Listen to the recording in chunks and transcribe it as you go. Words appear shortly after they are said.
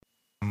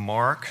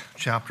Mark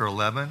chapter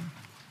 11,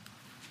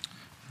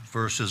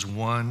 verses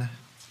 1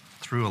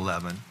 through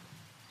 11.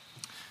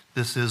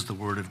 This is the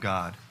word of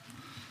God.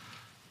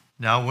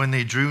 Now when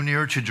they drew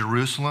near to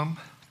Jerusalem,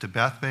 to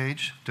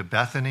Bethphage, to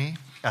Bethany,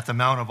 at the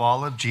Mount of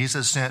Olives,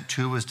 Jesus sent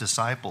two of his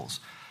disciples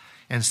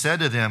and said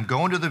to them,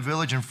 "Go into the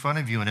village in front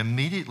of you, and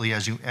immediately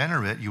as you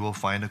enter it, you will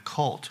find a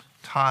colt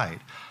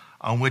tied,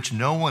 on which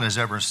no one has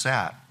ever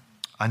sat.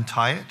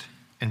 Untie it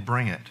and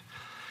bring it.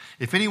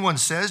 If anyone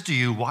says to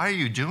you, 'Why are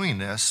you doing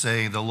this?'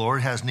 say, 'The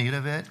Lord has need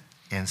of it,'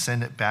 and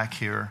send it back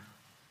here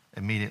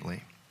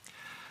immediately."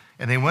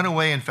 And they went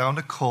away and found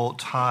a colt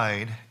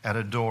tied at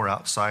a door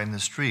outside in the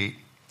street,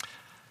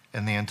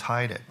 and they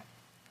untied it.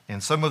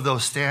 And some of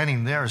those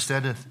standing there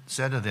said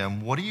to them,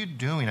 "What are you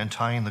doing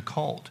untying the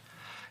colt?"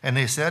 And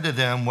they said to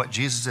them what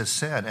Jesus had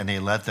said, and they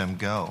let them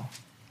go.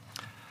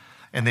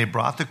 And they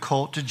brought the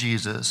colt to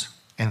Jesus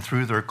and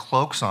threw their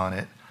cloaks on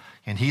it,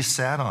 and he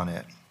sat on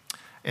it.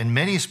 And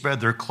many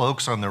spread their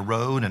cloaks on the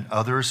road, and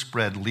others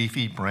spread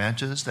leafy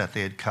branches that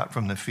they had cut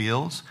from the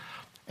fields.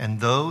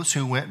 And those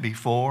who went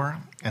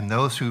before and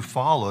those who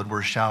followed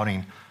were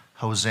shouting,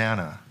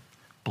 "Hosanna!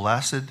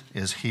 Blessed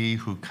is he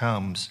who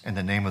comes in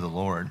the name of the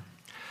Lord.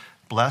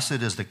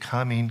 Blessed is the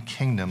coming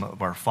kingdom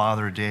of our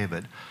father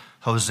David.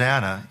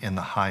 Hosanna in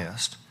the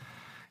highest."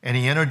 And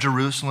he entered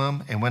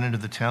Jerusalem and went into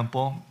the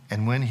temple.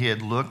 And when he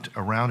had looked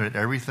around at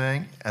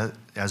everything,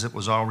 as it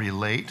was already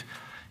late,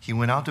 he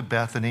went out to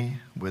Bethany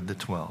with the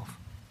 12.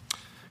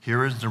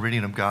 Here is the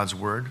reading of God's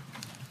word.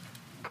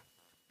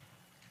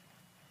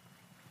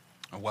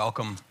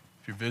 Welcome.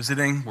 If you're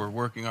visiting, we're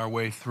working our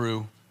way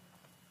through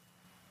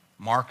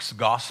Mark's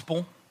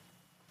gospel.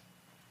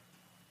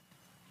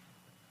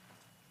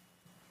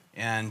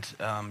 And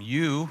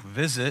you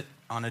visit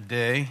on a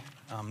day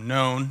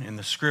known in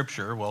the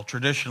scripture,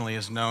 traditionally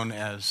is known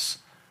as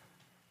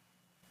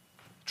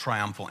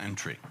triumphal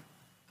entry.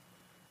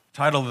 The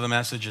title of the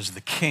message is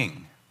The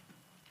King.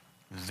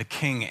 The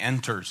King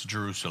enters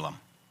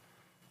Jerusalem.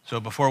 So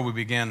before we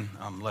begin,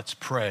 let's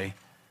pray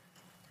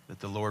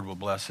that the Lord will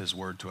bless his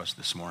word to us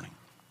this morning.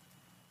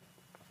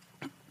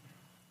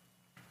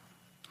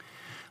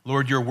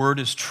 Lord, your word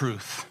is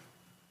truth.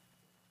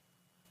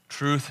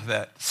 Truth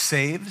that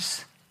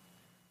saves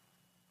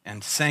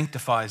and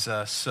sanctifies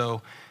us.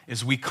 So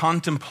as we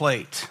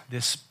contemplate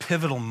this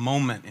pivotal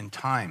moment in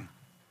time,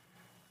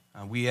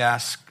 we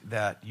ask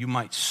that you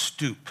might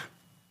stoop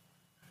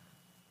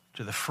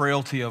to the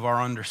frailty of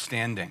our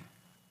understanding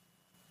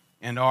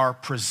and our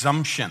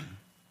presumption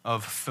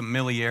of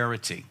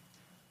familiarity.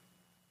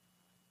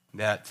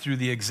 That through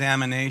the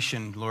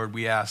examination, Lord,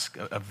 we ask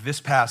of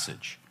this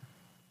passage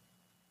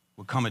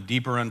will come a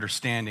deeper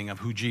understanding of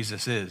who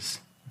Jesus is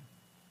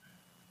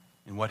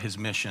and what his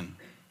mission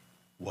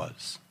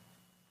was.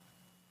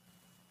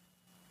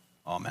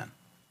 Amen.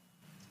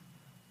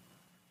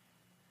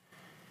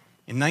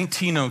 In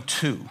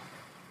 1902,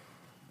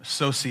 a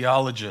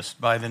sociologist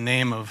by the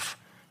name of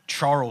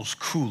Charles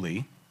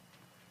Cooley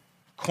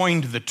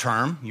coined the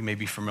term, you may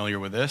be familiar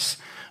with this,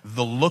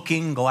 the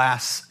looking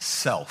glass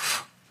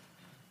self.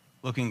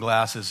 Looking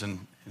glass is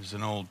an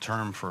old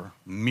term for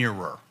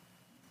mirror.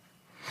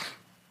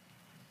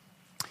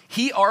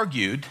 He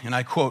argued, and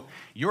I quote,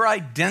 "Your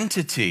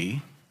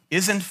identity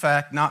is in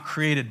fact not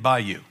created by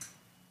you,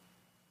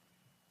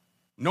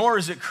 nor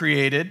is it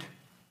created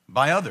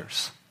by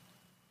others.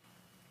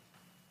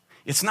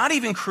 It's not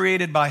even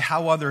created by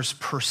how others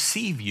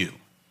perceive you."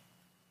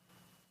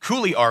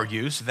 Cooley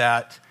argues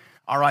that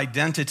our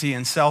identity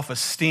and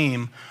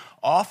self-esteem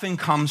often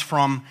comes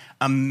from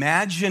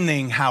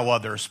imagining how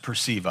others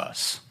perceive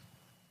us,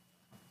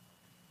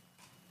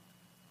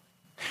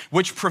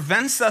 which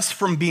prevents us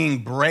from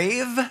being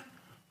brave,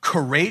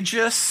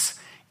 courageous,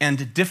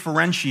 and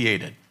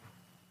differentiated,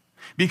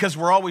 because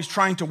we're always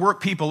trying to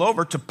work people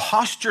over to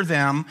posture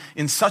them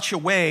in such a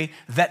way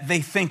that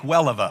they think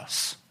well of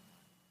us.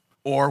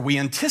 Or we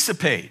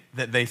anticipate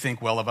that they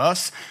think well of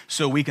us,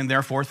 so we can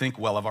therefore think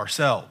well of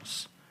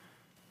ourselves.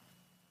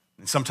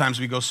 And sometimes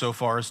we go so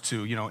far as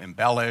to,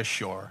 embellish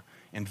or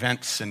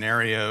invent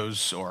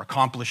scenarios or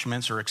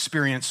accomplishments or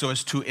experience so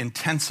as to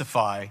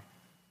intensify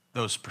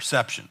those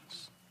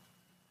perceptions.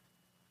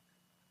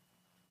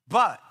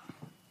 But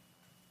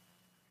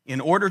in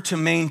order to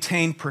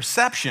maintain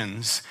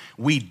perceptions,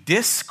 we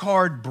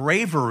discard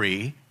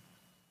bravery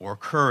or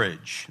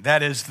courage.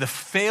 That is the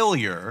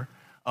failure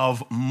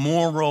of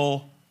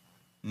moral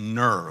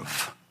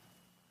nerve.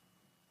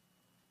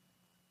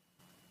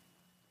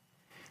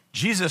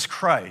 Jesus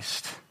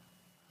Christ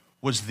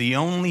was the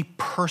only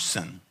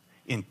person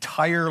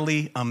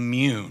entirely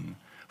immune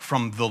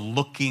from the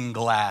looking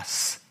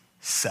glass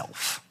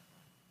self.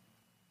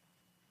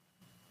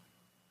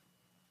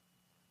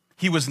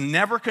 He was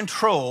never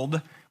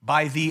controlled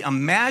by the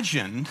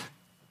imagined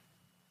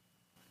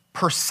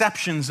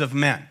perceptions of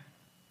men.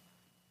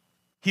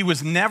 He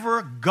was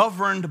never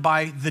governed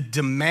by the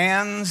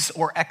demands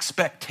or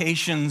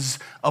expectations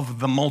of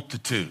the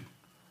multitude,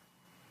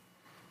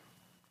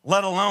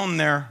 let alone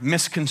their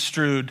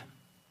misconstrued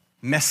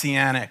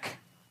messianic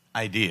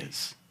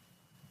ideas.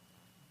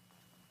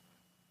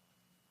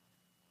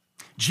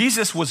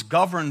 Jesus was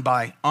governed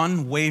by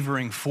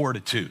unwavering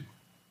fortitude.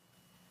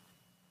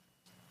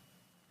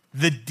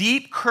 The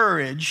deep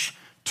courage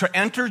to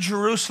enter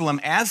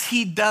Jerusalem, as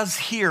he does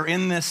here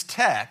in this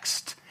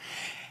text,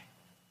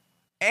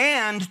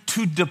 and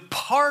to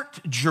depart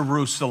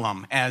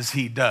Jerusalem, as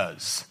he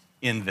does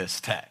in this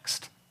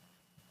text.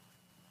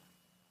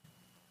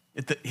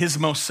 At his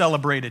most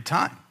celebrated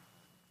time.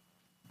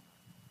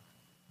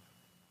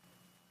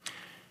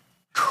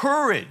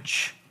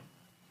 Courage.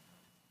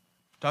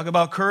 Talk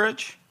about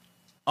courage.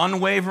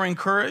 Unwavering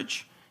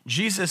courage.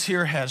 Jesus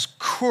here has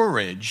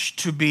courage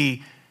to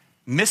be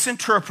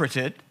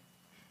misinterpreted,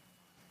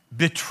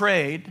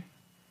 betrayed,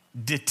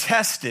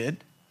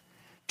 detested,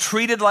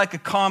 treated like a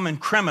common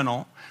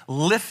criminal,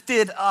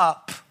 lifted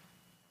up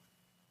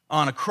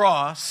on a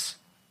cross,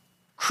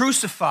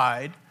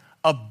 crucified,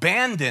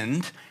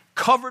 abandoned,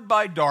 covered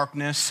by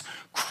darkness,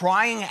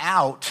 crying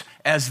out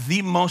as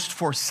the most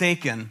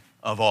forsaken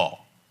of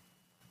all.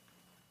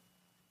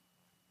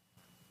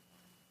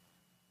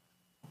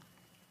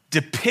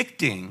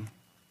 Depicting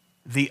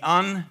the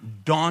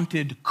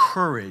undaunted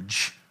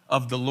courage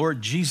of the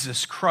Lord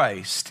Jesus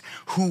Christ,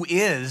 who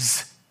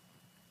is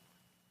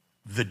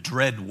the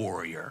dread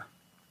warrior.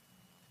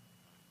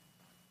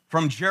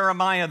 From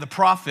Jeremiah the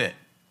prophet,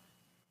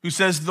 who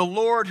says, "The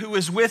Lord who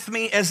is with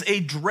me as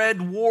a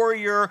dread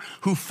warrior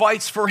who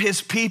fights for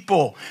his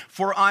people,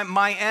 for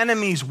my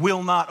enemies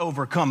will not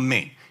overcome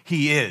me."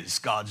 He is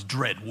God's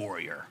dread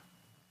warrior.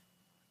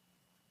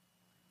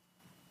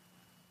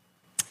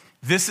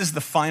 This is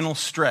the final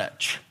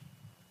stretch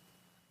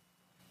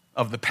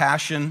of the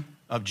passion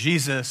of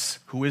Jesus,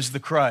 who is the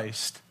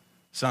Christ,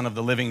 Son of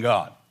the living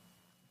God.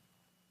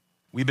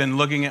 We've been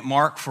looking at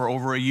Mark for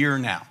over a year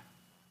now.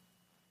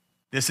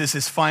 This is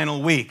his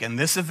final week, and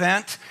this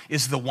event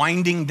is the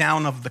winding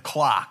down of the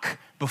clock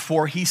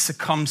before he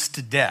succumbs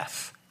to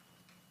death.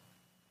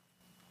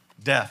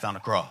 Death on a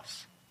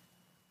cross.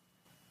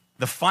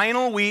 The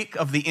final week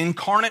of the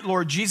incarnate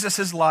Lord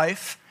Jesus'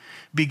 life,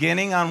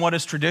 beginning on what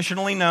is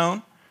traditionally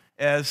known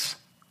as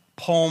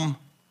Palm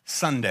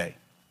Sunday,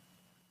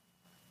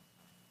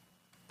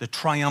 the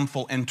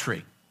triumphal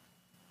entry.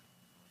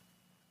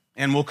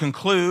 And we'll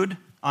conclude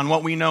on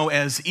what we know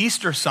as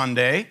Easter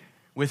Sunday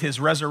with his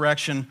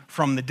resurrection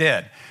from the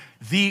dead,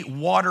 the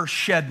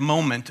watershed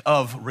moment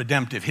of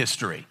redemptive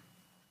history.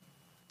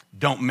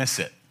 Don't miss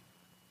it.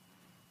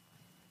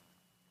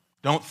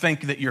 Don't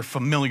think that you're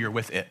familiar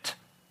with it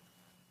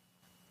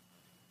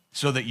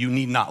so that you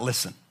need not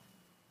listen.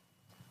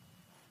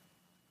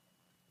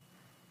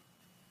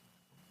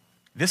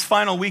 This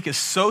final week is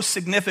so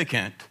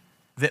significant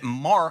that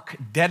Mark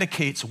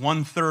dedicates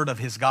 1/3 of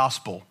his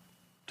gospel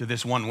to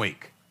this 1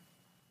 week.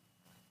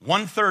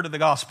 1/3 of the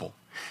gospel.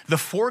 The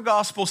 4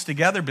 gospels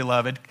together,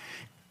 beloved,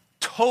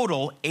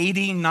 total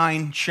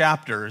 89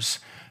 chapters,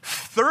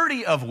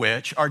 30 of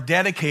which are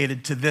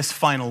dedicated to this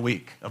final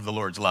week of the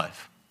Lord's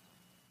life.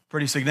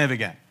 Pretty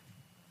significant.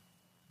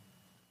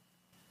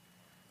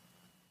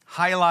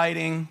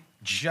 Highlighting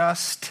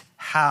just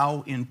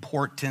how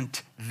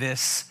important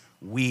this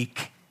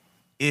week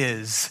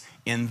is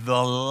in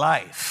the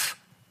life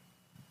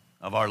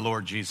of our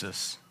Lord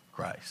Jesus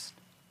Christ.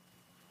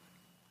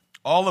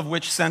 All of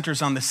which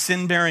centers on the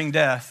sin-bearing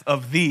death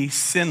of the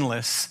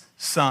sinless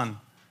Son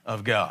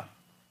of God.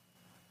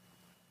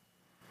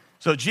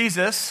 So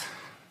Jesus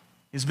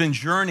has been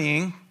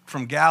journeying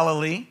from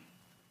Galilee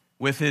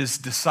with his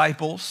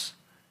disciples.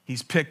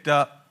 He's picked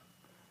up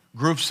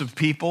groups of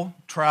people,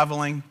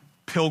 traveling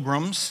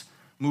pilgrims,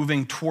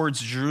 moving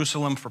towards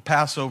Jerusalem for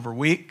Passover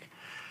week.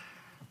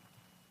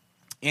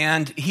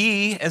 And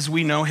he, as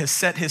we know, has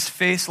set his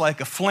face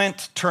like a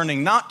flint,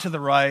 turning not to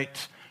the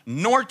right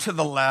nor to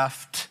the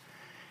left.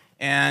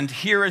 And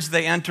here, as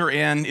they enter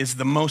in, is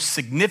the most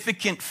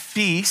significant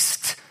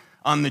feast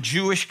on the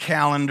Jewish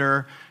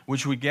calendar,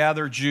 which would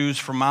gather Jews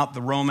from out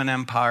the Roman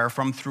Empire,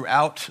 from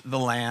throughout the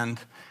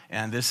land.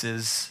 And this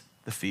is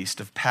the Feast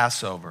of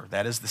Passover.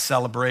 That is the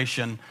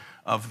celebration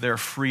of their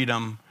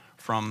freedom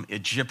from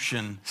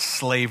Egyptian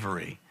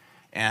slavery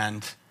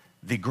and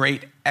the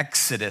great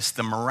exodus,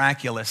 the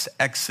miraculous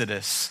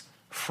exodus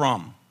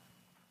from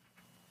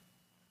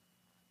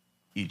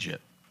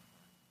Egypt,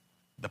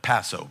 the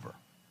Passover.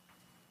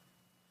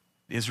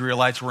 The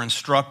Israelites were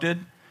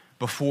instructed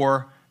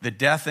before the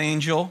death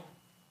angel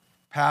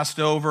passed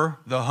over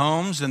the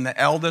homes, and the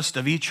eldest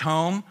of each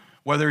home,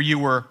 whether you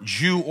were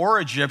Jew or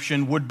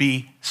Egyptian, would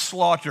be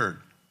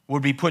slaughtered,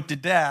 would be put to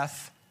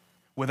death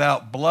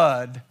without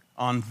blood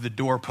on the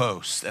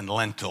doorposts and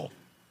lintel.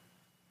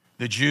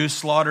 The Jews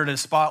slaughtered a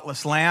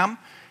spotless lamb,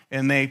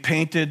 and they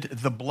painted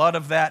the blood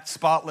of that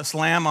spotless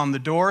lamb on the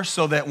door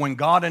so that when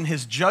God in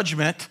his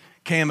judgment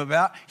came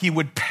about, he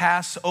would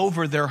pass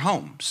over their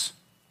homes.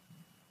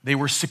 They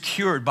were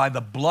secured by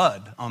the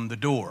blood on the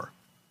door.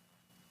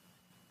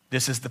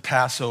 This is the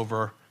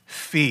Passover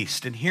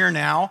feast. And here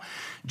now,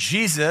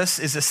 Jesus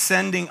is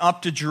ascending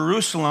up to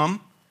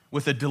Jerusalem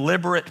with a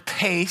deliberate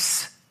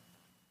pace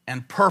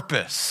and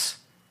purpose,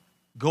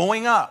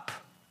 going up,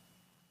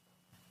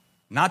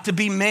 not to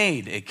be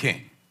made a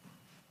king.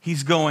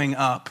 He's going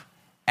up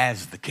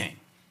as the king.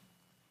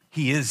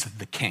 He is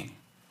the king.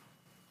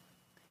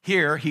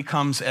 Here he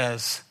comes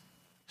as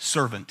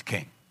servant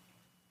king,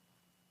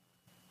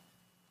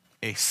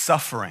 a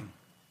suffering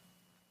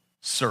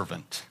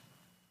servant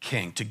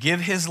king, to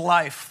give his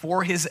life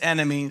for his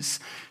enemies,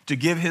 to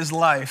give his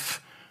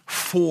life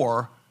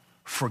for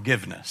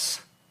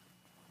forgiveness.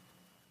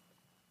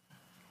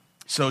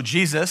 So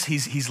Jesus,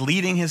 he's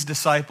leading his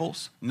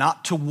disciples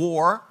not to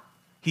war,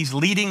 he's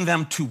leading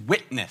them to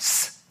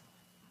witness.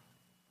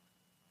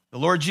 The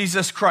Lord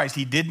Jesus Christ,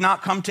 he did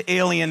not come to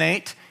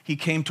alienate, he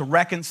came to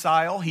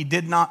reconcile. He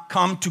did not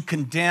come to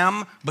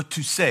condemn, but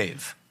to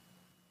save.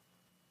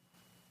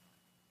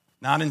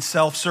 Not in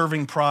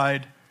self-serving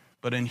pride,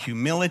 but in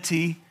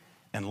humility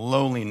and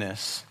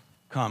lowliness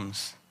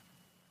comes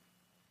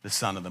the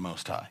Son of the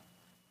Most High.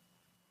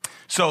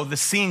 So the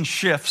scene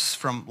shifts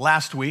from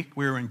last week,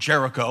 we were in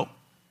Jericho,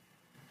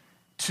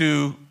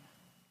 to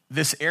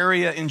this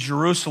area in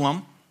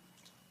Jerusalem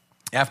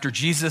after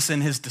Jesus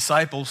and his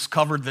disciples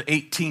covered the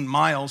 18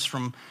 miles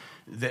from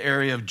the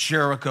area of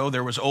Jericho.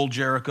 There was Old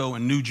Jericho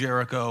and New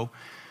Jericho,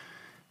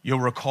 you'll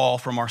recall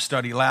from our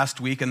study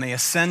last week, and they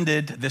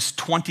ascended this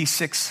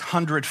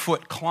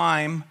 2,600-foot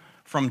climb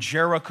from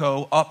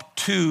Jericho up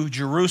to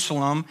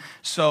Jerusalem.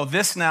 So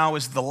this now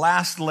is the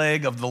last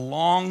leg of the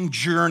long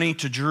journey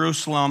to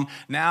Jerusalem.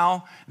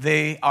 Now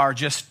they are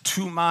just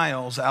 2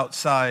 miles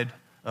outside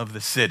of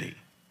the city.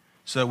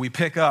 So we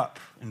pick up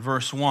in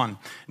verse 1.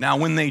 Now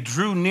when they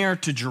drew near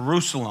to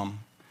Jerusalem,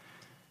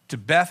 to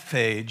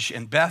Bethphage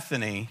and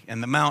Bethany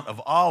and the Mount of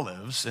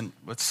Olives, and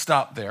let's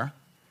stop there.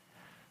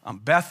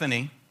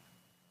 Bethany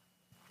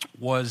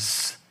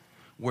was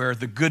where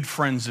the good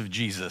friends of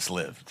Jesus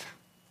lived.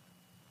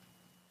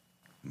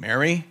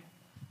 Mary,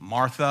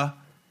 Martha,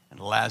 and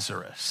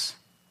Lazarus.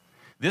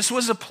 This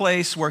was a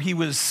place where he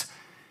was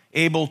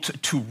able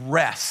to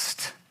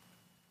rest.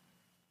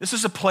 This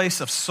is a place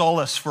of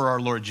solace for our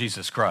Lord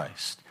Jesus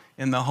Christ,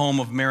 in the home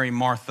of Mary,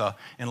 Martha,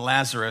 and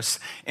Lazarus.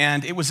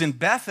 And it was in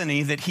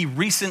Bethany that he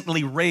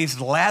recently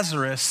raised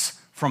Lazarus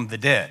from the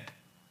dead.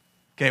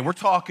 Okay, we're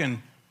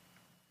talking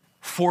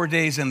 4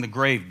 days in the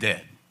grave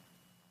dead.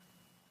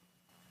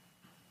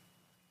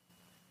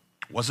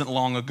 Wasn't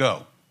long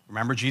ago.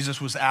 Remember, Jesus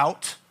was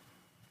out.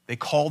 They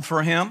called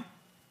for him.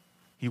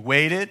 He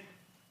waited.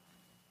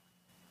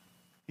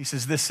 He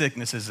says, this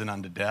sickness isn't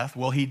unto death.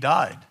 Well, he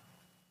died.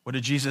 What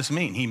did Jesus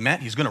mean? He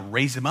meant he's going to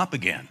raise him up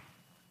again.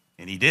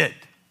 And he did.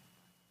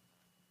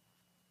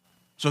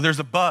 So there's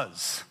a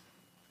buzz.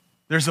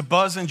 There's a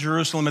buzz in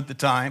Jerusalem at the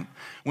time.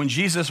 When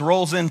Jesus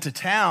rolls into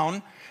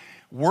town,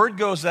 word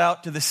goes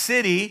out to the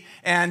city,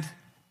 and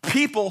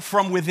people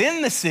from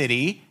within the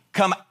city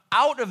come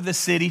out of the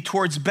city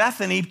towards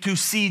Bethany to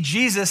see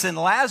Jesus and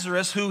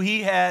Lazarus, who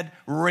he had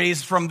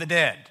raised from the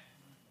dead.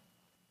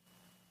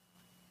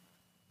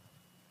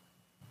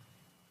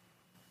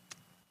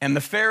 And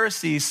the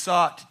Pharisees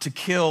sought to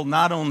kill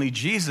not only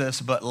Jesus,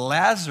 but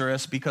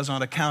Lazarus, because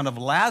on account of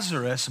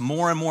Lazarus,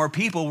 more and more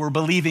people were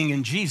believing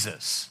in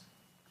Jesus.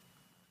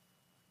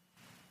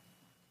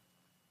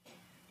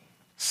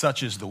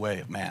 Such is the way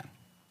of man,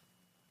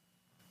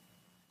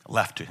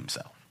 left to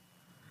himself.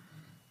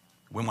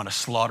 We want to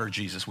slaughter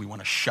Jesus. We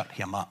want to shut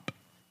him up.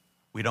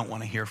 We don't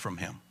want to hear from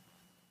him.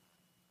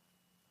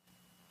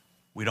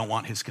 We don't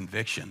want his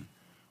conviction.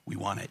 We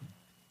want it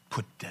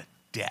put to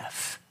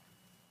death.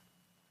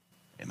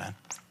 Amen.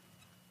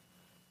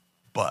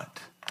 But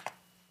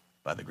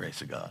by the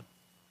grace of God,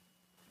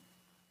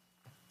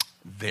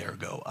 there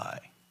go I.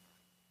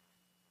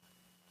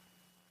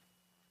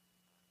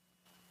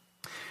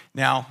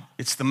 Now,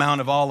 it's the Mount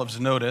of Olives,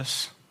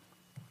 notice.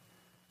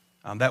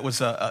 That was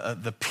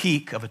the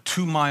peak of a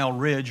 2-mile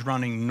ridge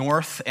running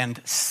north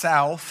and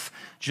south,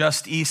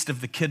 just east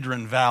of the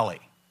Kidron Valley.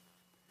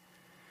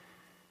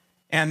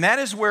 And that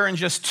is where in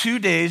just 2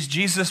 days,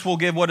 Jesus will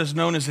give what is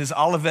known as his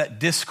Olivet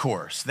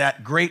Discourse,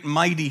 that great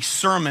mighty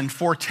sermon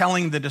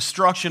foretelling the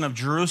destruction of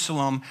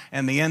Jerusalem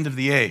and the end of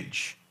the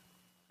age.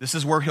 This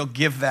is where he'll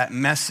give that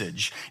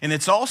message. And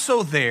it's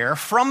also there,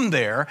 from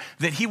there,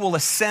 that he will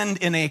ascend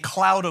in a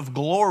cloud of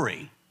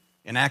glory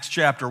in Acts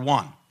chapter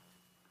 1.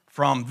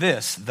 From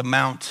this, the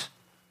Mount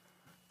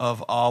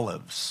of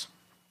Olives.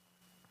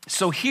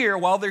 So here,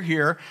 while they're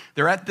here,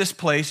 they're at this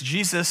place.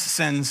 Jesus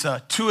sends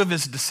 2 of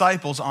his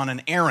disciples on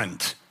an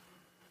errand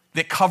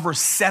that covers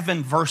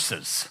 7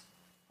 verses.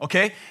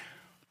 Okay?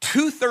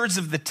 2/3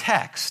 of the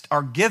text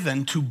are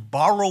given to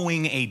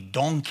borrowing a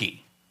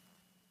donkey.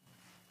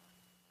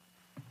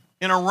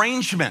 An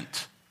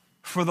arrangement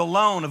for the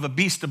loan of a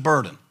beast of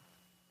burden.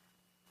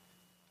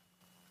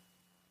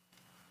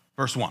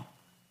 Verse 1.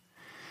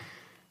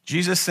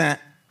 Jesus sent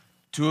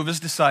 2 of his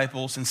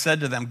disciples and said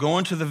to them, go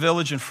into the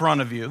village in front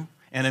of you,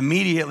 and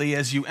immediately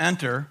as you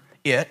enter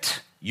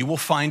it, you will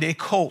find a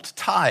colt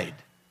tied,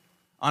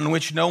 on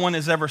which no one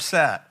has ever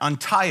sat.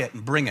 Untie it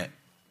and bring it.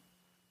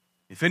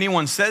 If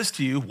anyone says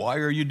to you, why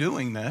are you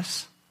doing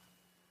this?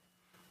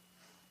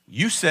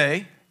 You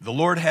say, the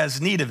Lord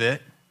has need of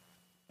it,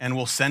 and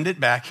will send it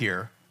back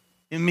here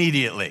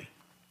immediately.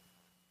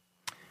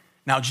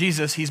 Now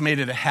Jesus, he's made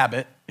it a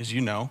habit, as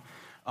you know,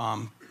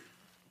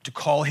 to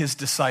call his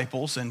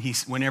disciples, and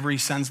whenever he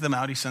sends them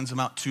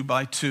out 2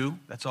 by 2.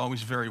 That's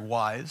always very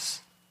wise.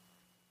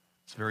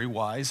 It's very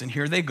wise. And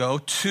here they go.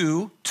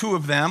 Two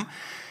of them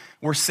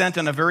were sent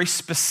on a very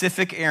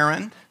specific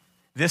errand.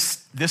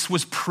 This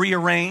was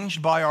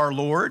prearranged by our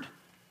Lord.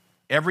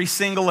 Every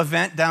single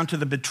event down to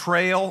the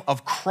betrayal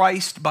of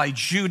Christ by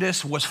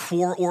Judas was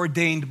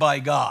foreordained by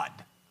God.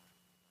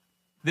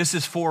 This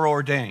is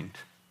foreordained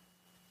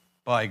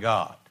by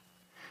God.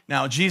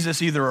 Now,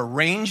 Jesus either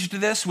arranged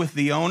this with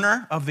the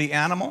owner of the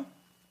animal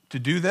to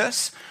do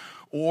this,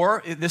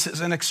 or this is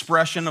an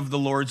expression of the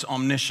Lord's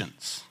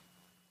omniscience.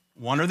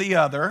 One or the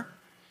other,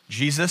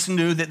 Jesus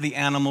knew that the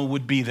animal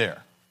would be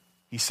there.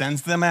 He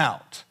sends them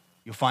out.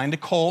 You'll find a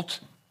colt,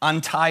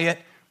 untie it,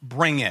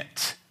 bring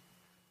it.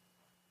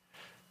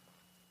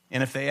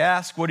 And if they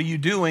ask, what are you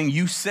doing?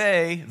 You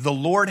say, the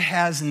Lord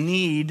has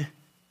need,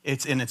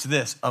 it's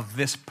this, of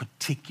this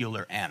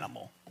particular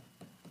animal.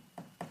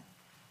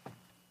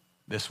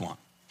 This one.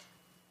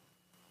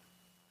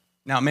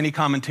 Now, many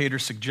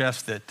commentators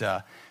suggest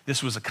that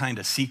this was a kind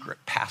of secret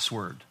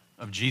password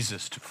of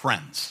Jesus to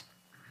friends.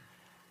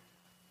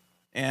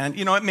 And,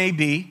 it may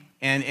be.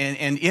 And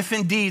if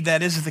indeed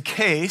that is the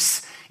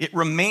case, it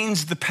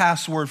remains the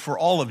password for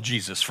all of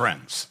Jesus'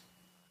 friends.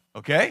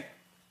 Okay?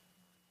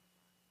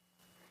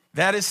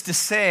 That is to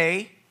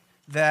say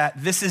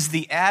that this is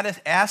the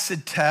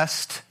acid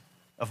test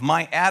of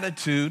my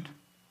attitude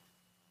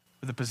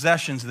for the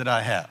possessions that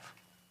I have.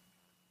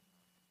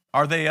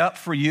 Are they up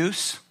for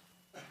use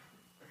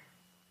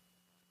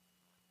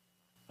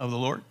of the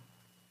Lord?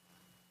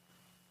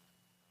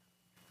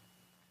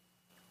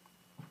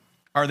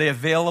 Are they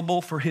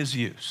available for his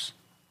use?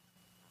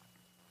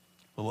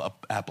 A little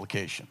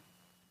application.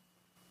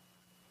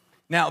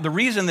 Now, the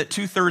reason that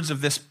 2/3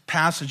 of this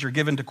passage are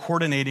given to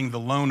coordinating the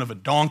loan of a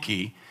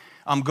donkey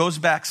goes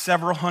back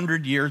several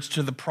hundred years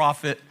to the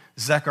prophet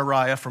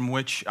Zechariah, from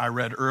which I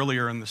read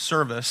earlier in the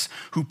service,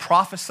 who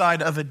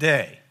prophesied of a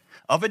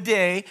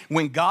day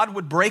when God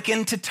would break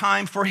into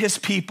time for his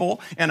people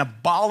and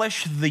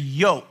abolish the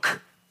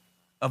yoke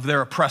of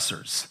their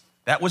oppressors.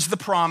 That was the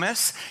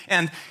promise,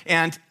 and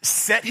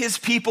set his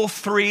people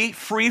free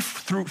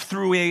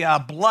through a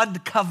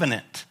blood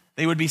covenant.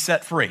 They would be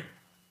set free.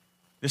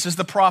 This is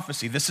the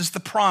prophecy. This is the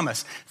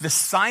promise, the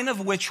sign of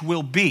which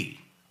will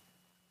be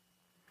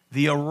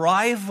the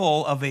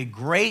arrival of a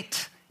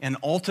great and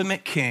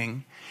ultimate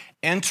king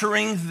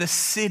entering the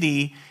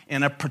city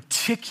in a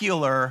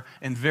particular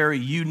and very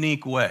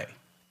unique way.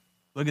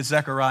 Look at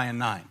Zechariah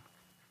 9.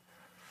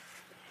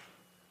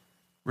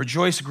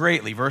 Rejoice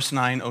greatly, verse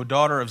 9, O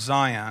daughter of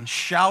Zion,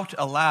 shout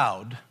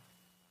aloud,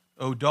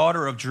 O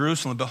daughter of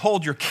Jerusalem.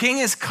 Behold, your king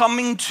is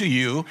coming to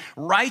you,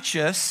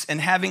 righteous and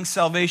having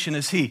salvation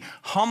is he,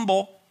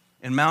 humble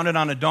and mounted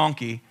on a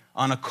donkey,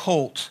 on a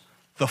colt,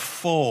 the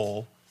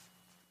foal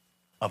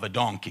of a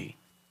donkey.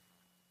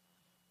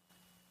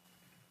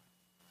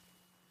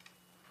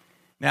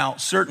 Now,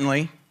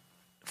 certainly,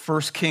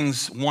 1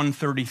 Kings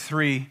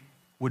 1:33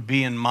 would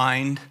be in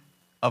mind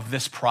of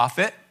this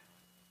prophet,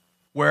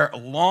 where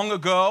long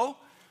ago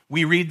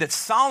we read that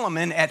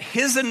Solomon, at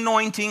his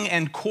anointing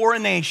and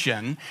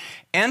coronation,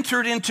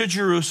 entered into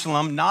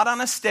Jerusalem not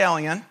on a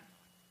stallion.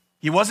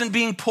 He wasn't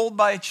being pulled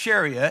by a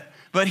chariot,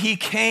 but he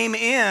came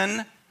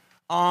in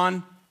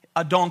on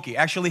a donkey.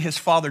 Actually, his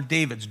father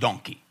David's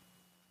donkey.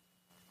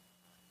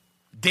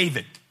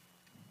 David,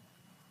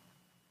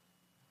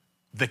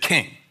 the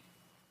king.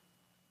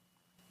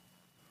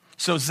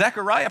 So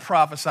Zechariah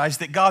prophesies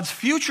that God's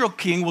future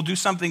king will do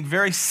something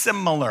very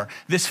similar.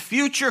 This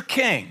future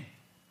king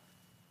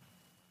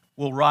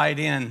will ride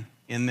in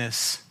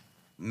this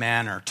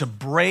manner to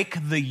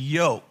break the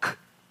yoke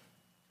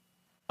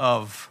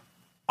of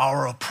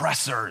our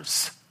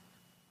oppressors,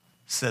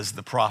 says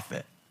the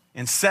prophet,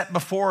 and set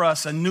before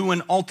us a new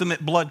and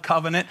ultimate blood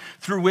covenant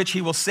through which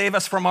he will save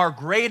us from our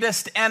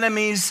greatest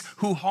enemies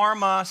who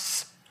harm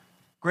us.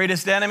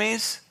 Greatest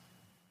enemies?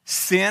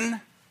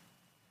 Sin,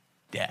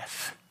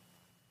 death.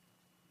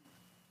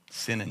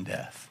 Sin and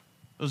death.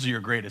 Those are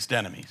your greatest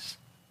enemies.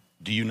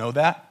 Do you know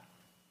that?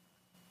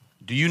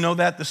 Do you know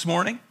that this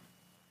morning?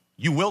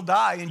 You will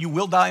die, and you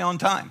will die on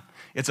time.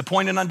 It's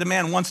appointed unto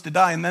man once to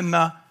die, and then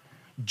the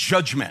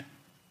judgment.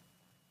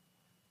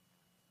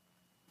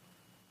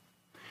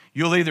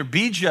 You'll either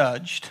be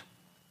judged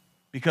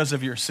because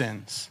of your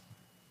sins,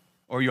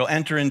 or you'll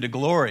enter into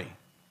glory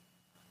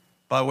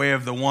by way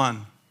of the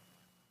one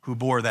who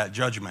bore that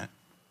judgment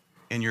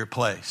in your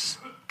place.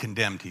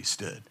 Condemned he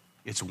stood.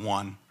 It's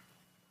one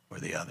or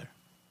the other.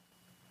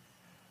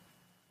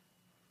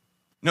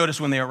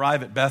 Notice when they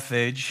arrive at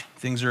Bethphage,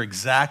 things are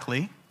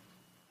exactly,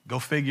 go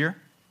figure,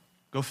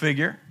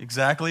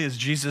 exactly as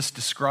Jesus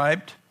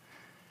described.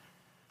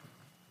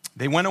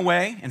 They went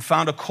away and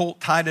found a colt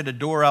tied at a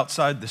door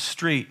outside the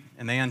street,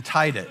 and they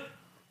untied it.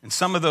 And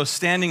some of those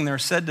standing there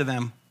said to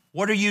them,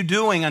 "What are you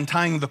doing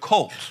untying the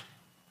colt?"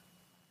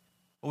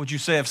 What would you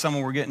say if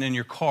someone were getting in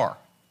your car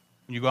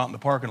when you go out in the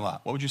parking lot?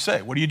 What would you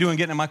say? "What are you doing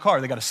getting in my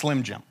car?" They got a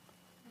Slim Jim.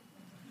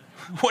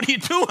 What are you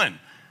doing?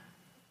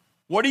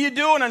 What are you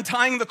doing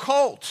untying the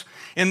colt?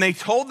 And they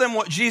told them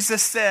what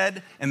Jesus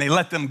said, and they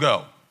let them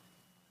go.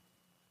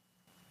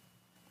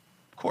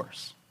 Of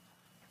course.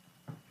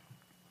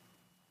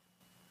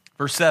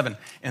 Verse 7,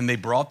 and they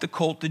brought the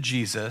colt to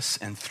Jesus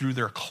and threw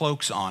their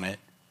cloaks on it,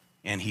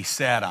 and he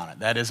sat on it.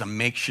 That is a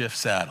makeshift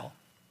saddle.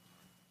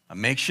 A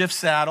makeshift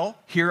saddle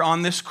here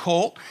on this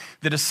colt.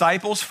 The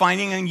disciples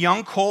finding a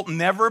young colt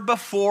never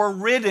before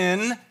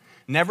ridden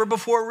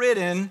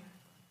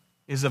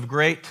is of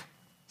great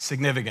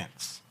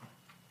significance.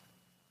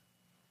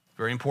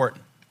 Very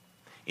important.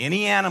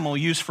 Any animal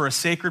used for a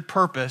sacred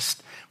purpose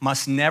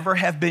must never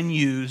have been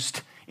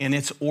used in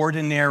its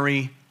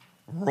ordinary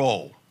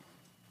role.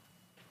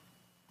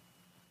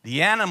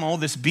 The animal,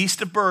 this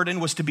beast of burden,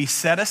 was to be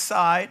set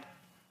aside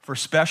for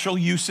special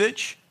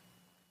usage.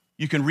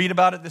 You can read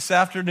about it this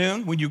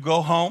afternoon when you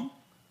go home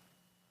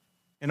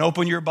and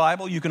open your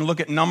Bible. You can look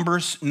at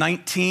Numbers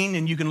 19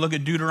 and you can look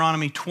at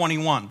Deuteronomy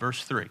 21,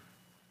 verse 3.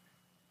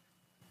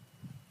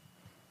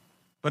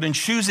 But in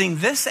choosing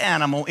this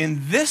animal in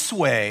this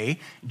way,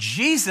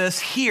 Jesus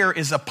here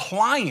is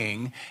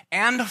applying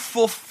and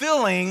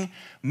fulfilling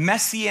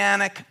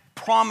messianic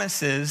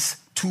promises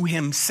to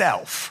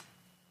himself.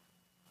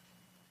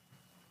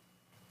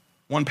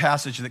 One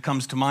passage that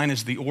comes to mind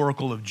is the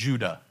Oracle of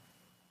Judah.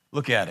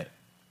 Look at it.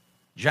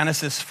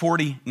 Genesis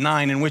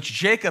 49, in which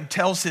Jacob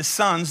tells his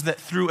sons that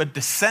through a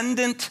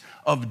descendant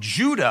of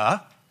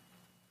Judah,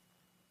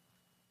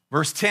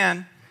 verse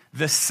 10,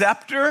 the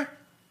scepter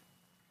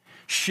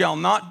shall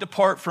not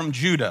depart from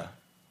Judah,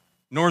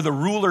 nor the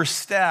ruler's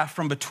staff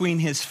from between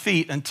his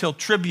feet until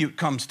tribute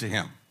comes to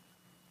him.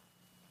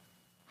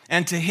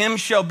 And to him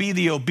shall be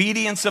the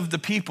obedience of the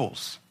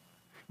peoples,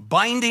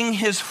 binding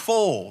his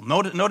foal,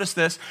 notice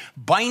this,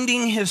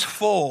 binding his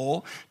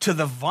foal to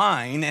the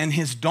vine and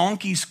his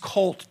donkey's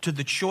colt to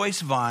the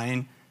choice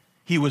vine.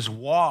 He has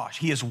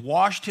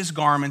washed his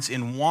garments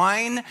in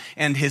wine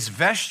and his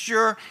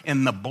vesture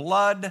in the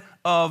blood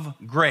of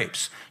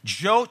grapes.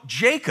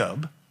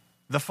 Jacob,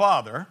 the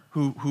father,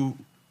 who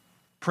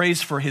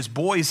prays for his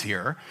boys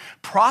here,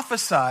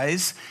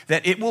 prophesies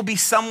that it will be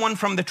someone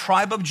from the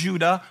tribe of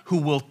Judah who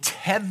will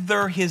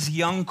tether his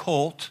young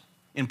colt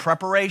in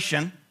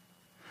preparation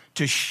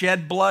to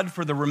shed blood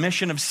for the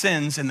remission of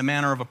sins in the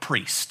manner of a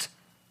priest.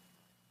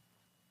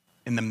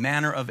 In the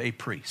manner of a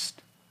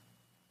priest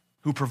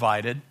who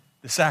provided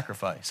the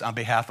sacrifice on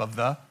behalf of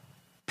the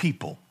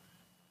people.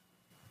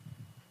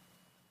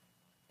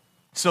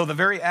 So the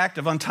very act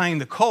of untying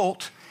the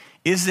colt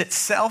is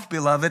itself,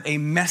 beloved, a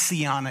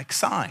messianic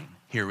sign.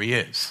 Here he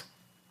is.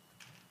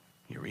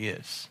 Here he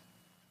is.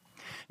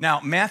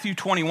 Now, Matthew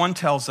 21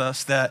 tells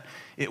us that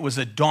it was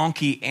a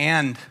donkey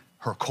and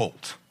her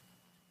colt.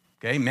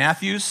 Okay,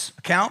 Matthew's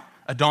account,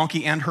 a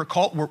donkey and her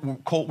colt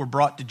were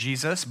brought to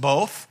Jesus,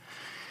 both.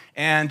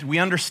 And we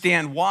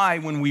understand why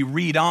when we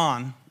read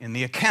on in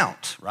the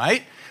account,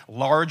 right?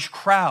 Large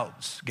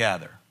crowds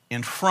gather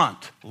in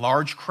front,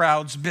 large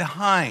crowds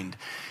behind.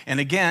 And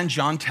again,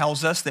 John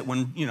tells us that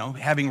when,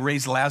 having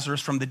raised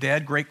Lazarus from the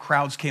dead, great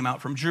crowds came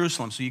out from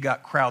Jerusalem. So you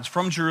got crowds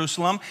from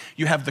Jerusalem.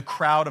 You have the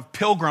crowd of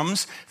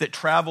pilgrims that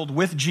traveled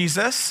with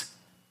Jesus.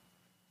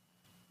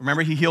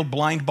 Remember, he healed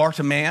blind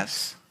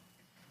Bartimaeus.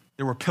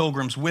 There were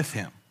pilgrims with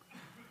him.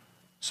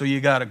 So you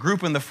got a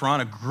group in the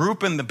front, a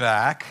group in the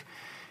back,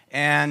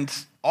 and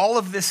all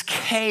of this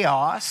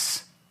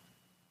chaos.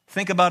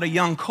 Think about a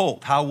young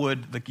colt. How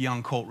would the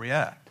young colt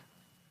react?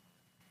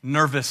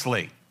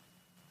 Nervously.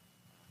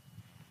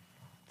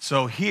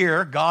 So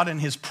here, God in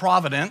his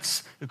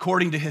providence,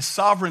 according to his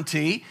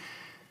sovereignty,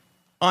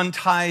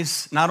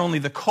 unties not only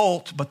the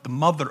colt, but the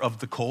mother of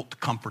the colt to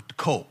comfort the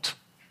colt.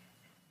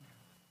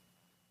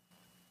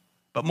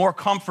 But more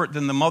comfort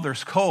than the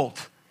mother's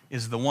colt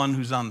is the one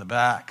who's on the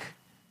back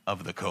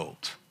of the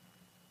colt,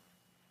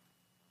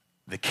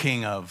 the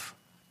King of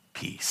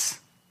peace.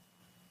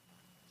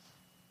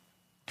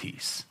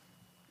 Peace.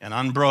 An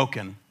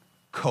unbroken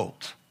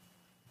colt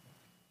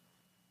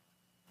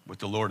with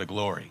the Lord of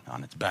glory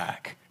on its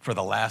back for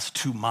the last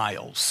 2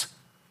 miles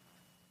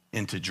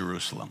into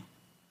Jerusalem.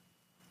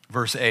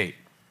 Verse 8.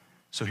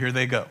 So here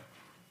they go.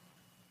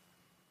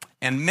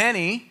 And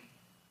many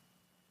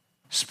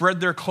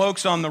spread their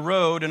cloaks on the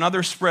road, and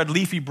others spread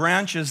leafy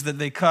branches that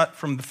they cut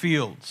from the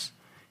fields.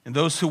 And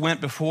those who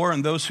went before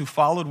and those who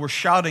followed were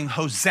shouting,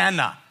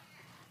 Hosanna!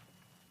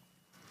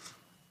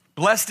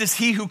 Blessed is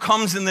he who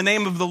comes in the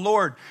name of the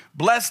Lord.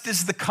 Blessed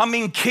is the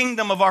coming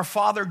kingdom of our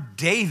father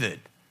David.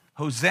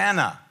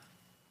 Hosanna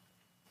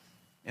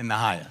in the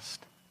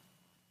highest.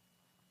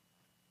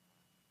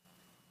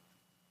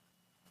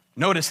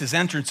 Notice his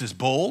entrance is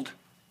bold,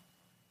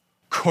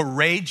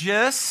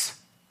 courageous,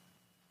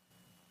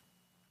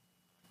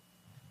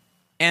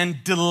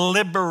 and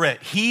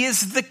deliberate. He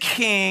is the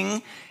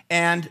king,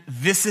 and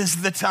this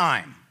is the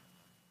time.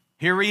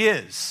 Here he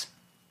is.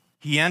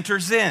 He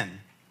enters in.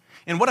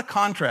 And what a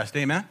contrast,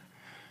 amen?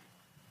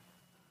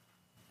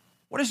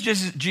 What has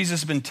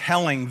Jesus been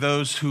telling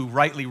those who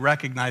rightly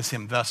recognize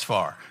him thus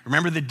far?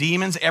 Remember the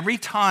demons? Every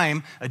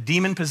time a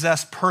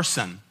demon-possessed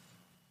person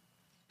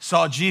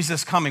saw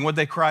Jesus coming, what'd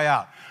they cry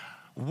out?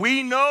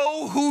 we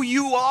know who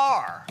you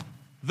are,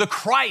 the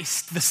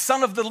Christ, the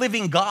Son of the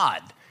living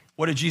God.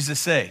 What did Jesus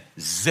say?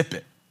 Zip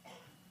it.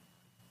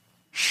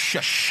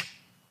 Shush.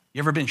 You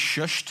ever been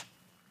shushed?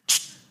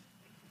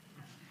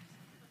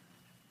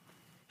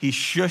 He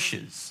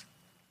shushes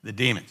the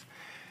demons.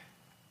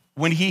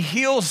 When he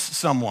heals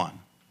someone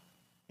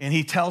and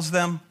he tells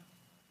them,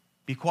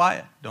 be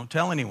quiet, don't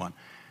tell anyone.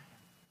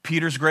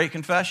 Peter's great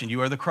confession,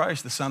 you are the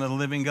Christ, the Son of the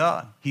living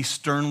God. He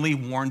sternly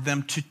warned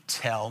them to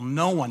tell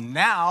no one.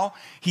 Now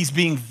he's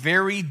being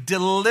very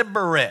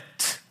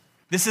deliberate.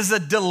 This is a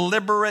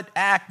deliberate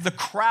act. The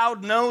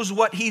crowd knows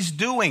what he's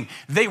doing.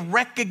 They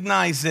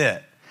recognize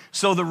it.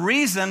 So the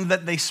reason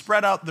that they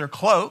spread out their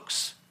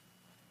cloaks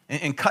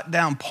and cut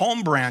down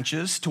palm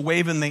branches to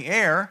wave in the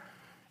air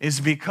is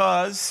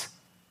because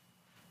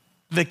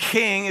the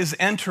king is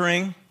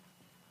entering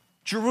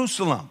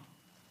Jerusalem.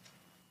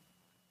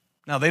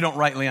 Now, they don't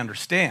rightly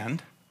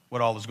understand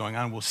what all is going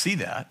on. We'll see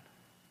that.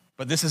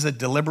 But this is a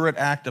deliberate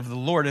act of the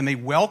Lord, and they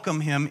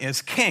welcome him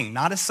as king,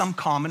 not as some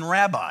common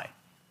rabbi.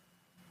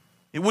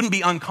 It wouldn't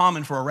be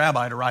uncommon for a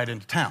rabbi to ride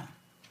into town,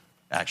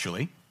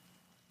 actually.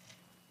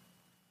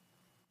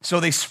 So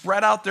they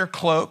spread out their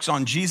cloaks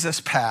on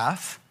Jesus'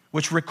 path,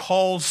 which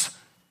recalls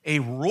a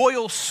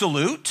royal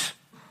salute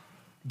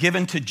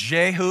given to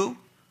Jehu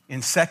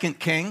in 2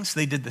 Kings.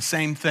 They did the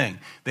same thing.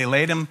 They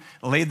laid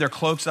their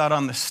cloaks out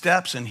on the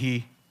steps, and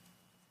he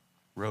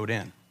rode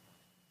in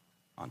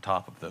on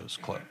top of those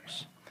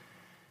cloaks.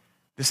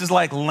 This is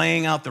like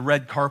laying out the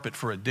red carpet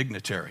for a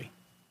dignitary.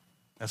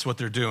 That's what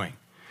they're doing.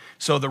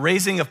 So the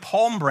raising of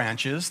palm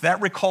branches,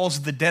 that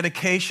recalls the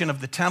dedication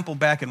of the temple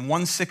back in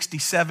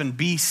 167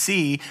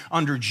 BC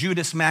under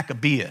Judas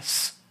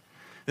Maccabeus.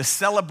 The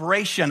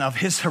celebration of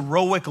his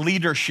heroic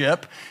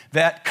leadership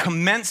that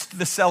commenced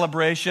the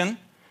celebration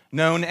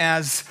known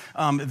as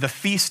the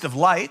Feast of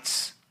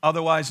Lights,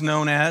 otherwise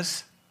known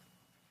as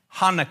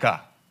Hanukkah.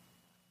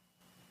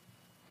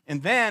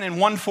 And then in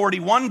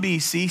 141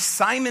 BC,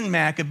 Simon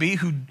Maccabee,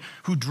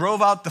 who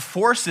drove out the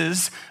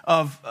forces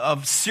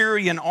of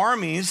Syrian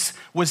armies,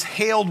 was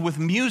hailed with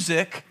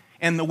music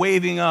and the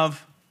waving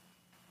of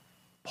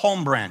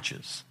palm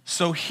branches.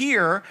 So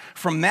here,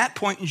 from that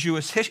point in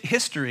Jewish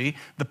history,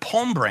 the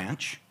palm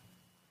branch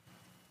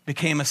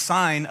became a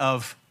sign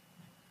of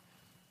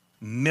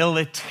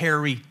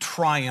military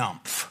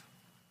triumph.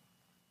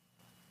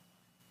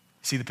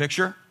 See the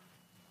picture?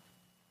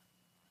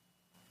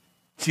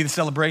 See the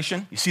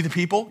celebration? You see the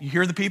people? You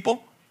hear the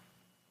people?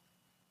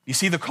 You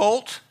see the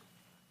colt?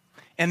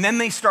 And then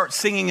they start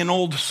singing an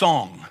old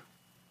song,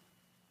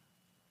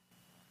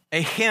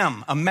 a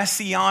hymn, a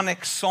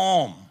messianic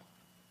psalm.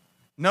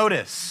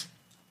 Notice,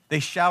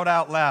 they shout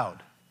out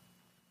loud.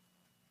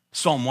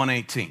 Psalm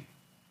 118,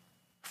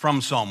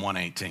 from Psalm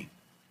 118.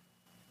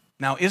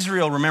 Now,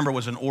 Israel, remember,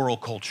 was an oral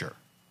culture.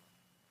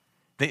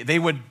 They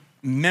would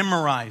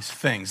memorize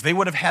things. They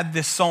would have had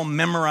this psalm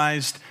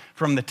memorized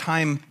from the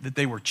time that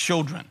they were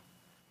children.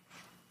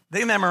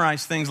 They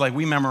memorized things like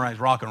we memorize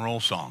rock and roll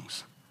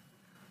songs.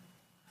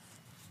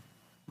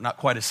 Not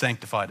quite as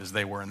sanctified as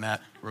they were in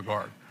that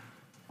regard.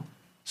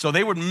 So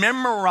they would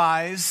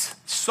memorize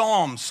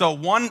psalms. So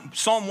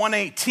Psalm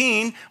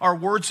 118 are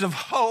words of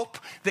hope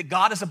that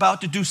God is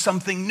about to do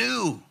something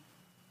new.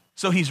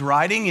 So he's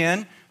riding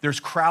in. There's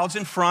crowds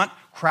in front,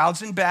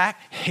 crowds in back,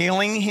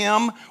 hailing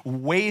him,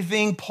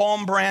 waving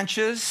palm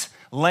branches,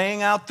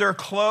 laying out their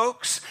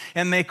cloaks,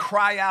 and they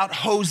cry out,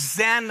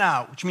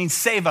 Hosanna, which means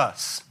save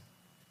us.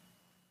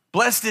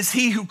 Blessed is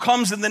he who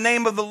comes in the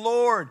name of the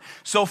Lord.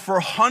 So for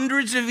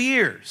hundreds of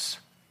years,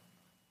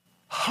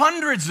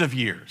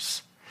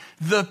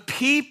 the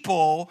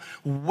people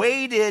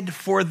waited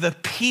for the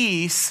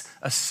peace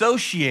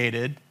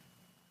associated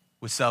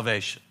with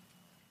salvation.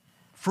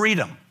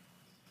 Freedom.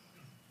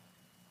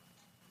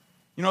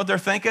 You know what they're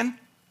thinking?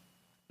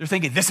 They're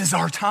thinking, this is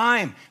our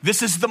time.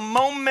 This is the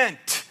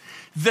moment.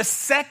 The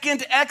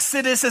second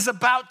Exodus is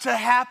about to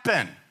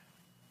happen.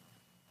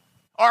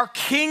 Our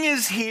king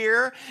is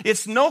here.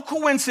 It's no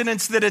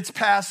coincidence that it's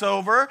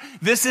Passover.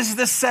 This is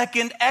the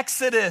second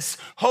Exodus.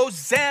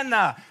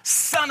 Hosanna,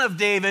 son of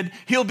David.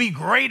 He'll be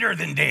greater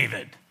than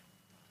David.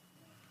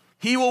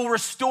 He will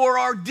restore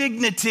our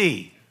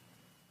dignity.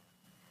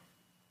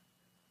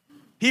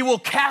 He will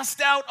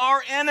cast out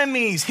our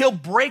enemies. He'll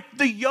break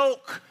the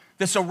yoke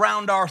that's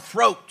around our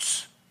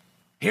throats.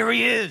 Here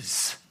he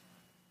is.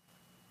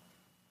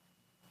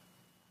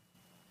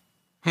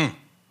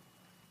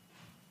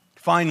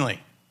 Finally,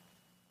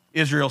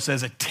 Israel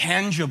says a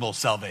tangible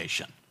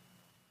salvation.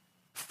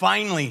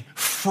 Finally,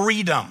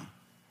 freedom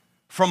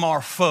from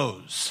our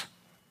foes.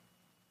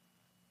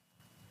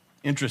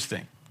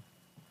 Interesting.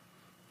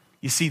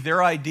 You see,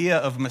 their idea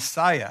of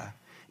Messiah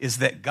is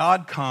that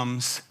God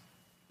comes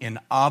in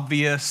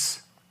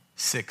obvious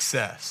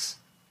success.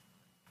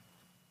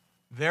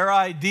 Their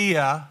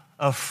idea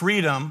of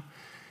freedom,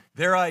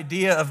 their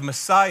idea of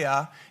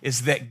Messiah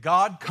is that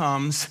God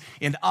comes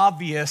in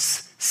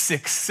obvious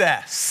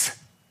success.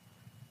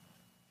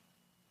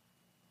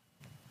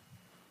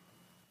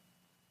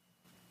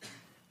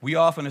 We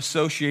often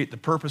associate the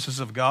purposes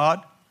of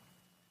God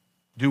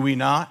Do we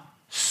not?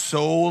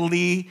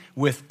 Solely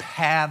with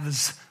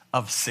paths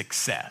of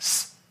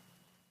success.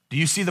 Do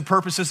you see the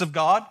purposes of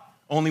God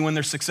only when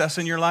there's success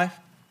in your life?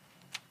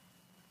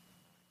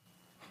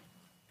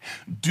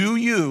 Do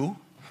you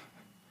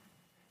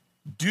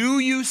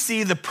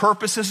see the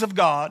purposes of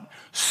God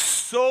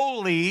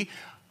solely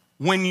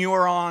when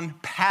you're on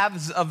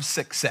paths of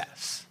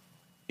success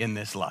in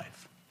this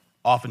life?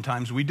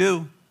 Oftentimes we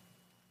do.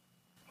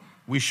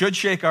 We should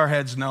shake our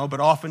heads no, but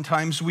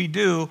oftentimes we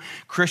do.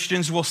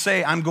 Christians will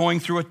say, I'm going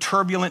through a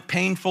turbulent,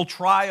 painful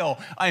trial.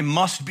 I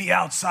must be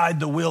outside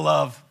the will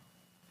of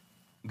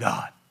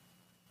God.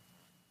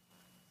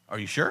 Are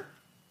you sure?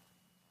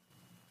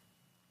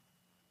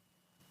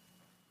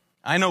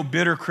 I know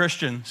bitter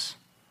Christians.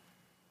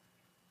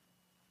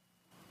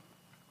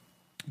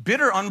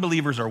 Bitter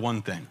unbelievers are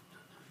one thing.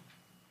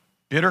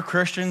 Bitter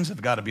Christians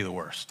have got to be the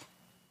worst.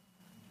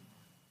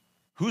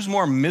 Who's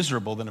more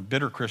miserable than a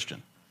bitter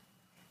Christian?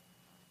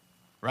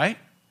 Right?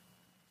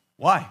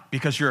 Why?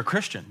 Because you're a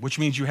Christian, which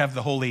means you have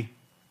the Holy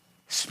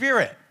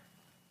Spirit.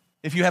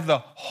 If you have the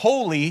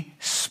Holy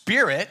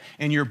Spirit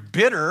and you're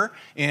bitter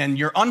and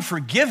you're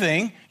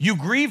unforgiving, you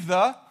grieve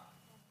the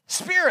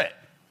Spirit,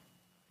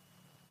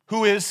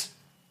 who is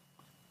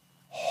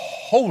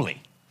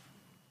holy.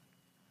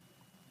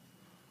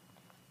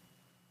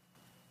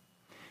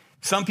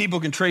 Some people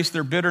can trace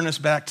their bitterness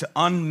back to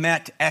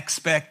unmet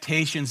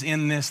expectations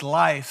in this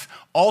life.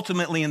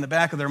 Ultimately, in the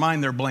back of their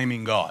mind, they're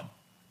blaming God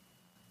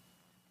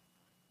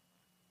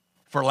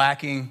for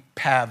lacking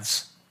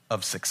paths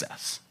of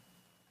success.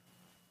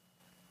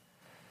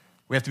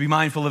 We have to be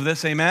mindful of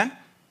this, amen?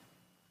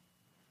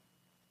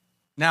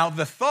 Now,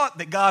 the thought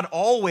that God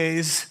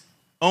always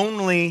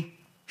only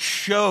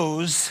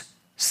shows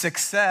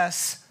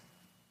success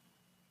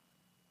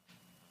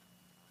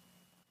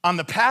on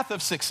the path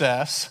of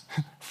success,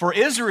 for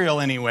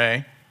Israel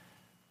anyway,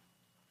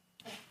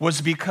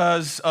 was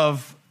because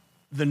of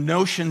the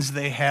notions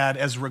they had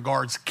as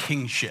regards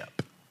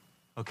kingship.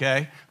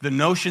 Okay? The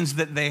notions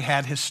that they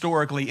had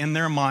historically in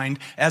their mind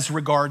as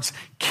regards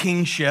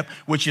kingship,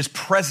 which is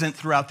present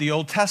throughout the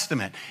Old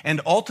Testament.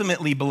 And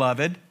ultimately,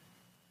 beloved,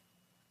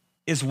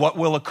 is what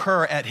will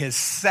occur at his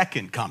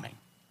second coming.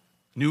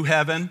 New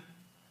heaven,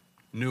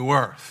 new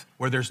earth,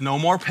 where there's no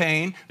more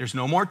pain, there's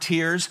no more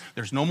tears,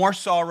 there's no more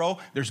sorrow,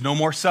 there's no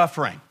more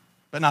suffering.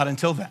 But not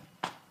until then.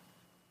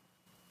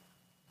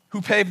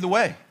 Who paved the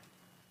way?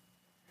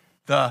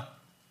 The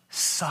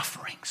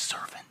suffering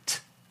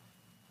servant.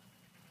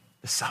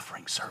 The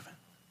suffering servant.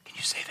 Can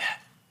you say that?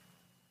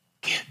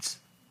 Kids,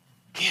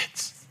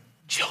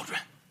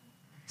 children,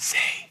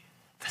 say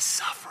the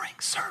suffering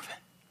servant.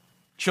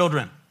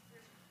 Children,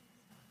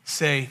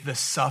 say the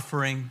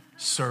suffering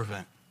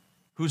servant.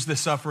 Who's the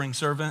suffering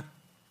servant?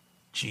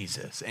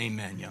 Jesus.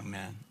 Amen, young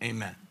man.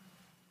 Amen.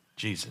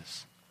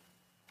 Jesus.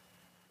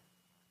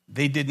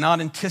 They did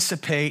not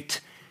anticipate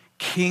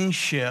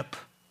kingship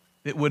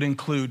that would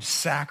include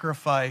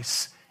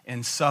sacrifice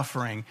and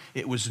suffering.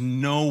 It was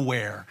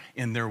nowhere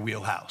in their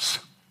wheelhouse.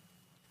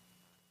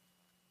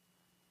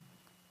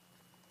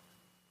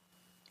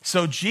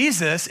 So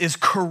Jesus is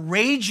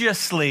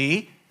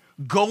courageously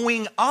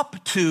going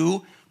up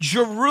to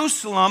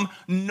Jerusalem,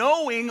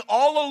 knowing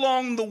all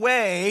along the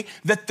way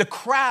that the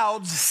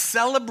crowds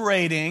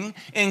celebrating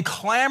and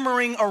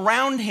clamoring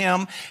around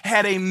him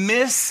had a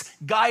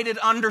misguided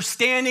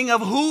understanding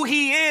of who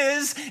he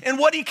is and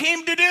what he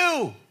came to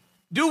do.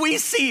 Do we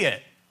see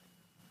it?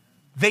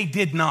 They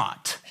did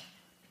not.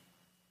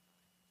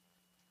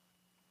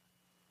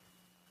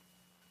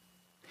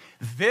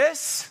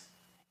 This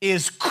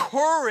is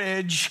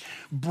courage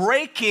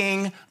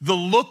breaking the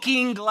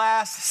looking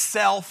glass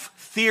self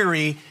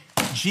theory.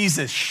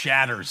 Jesus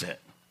shatters it.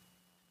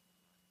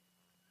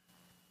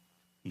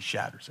 He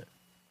shatters it.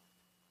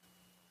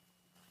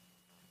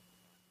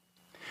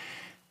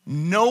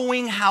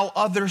 Knowing how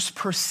others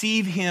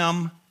perceive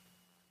him,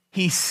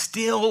 he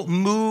still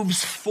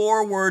moves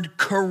forward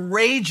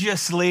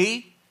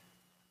courageously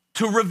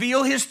to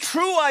reveal his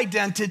true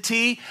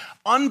identity,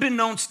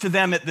 unbeknownst to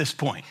them at this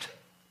point.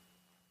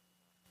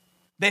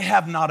 They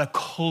have not a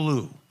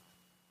clue.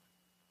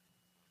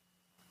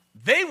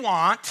 They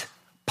want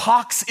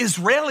Pax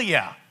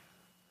Israelia,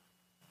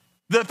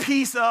 the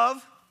peace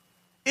of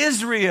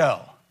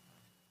Israel.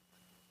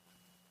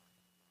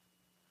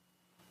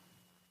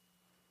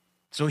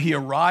 So he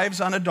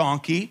arrives on a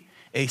donkey,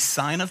 a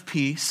sign of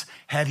peace.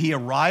 Had he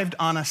arrived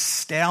on a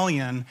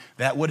stallion,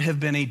 that would have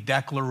been a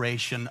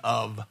declaration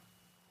of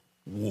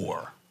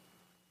war.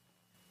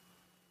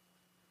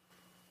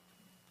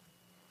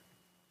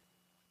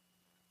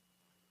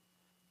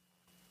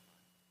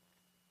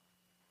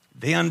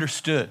 They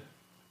understood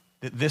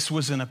that this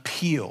was an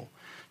appeal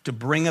to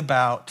bring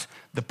about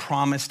the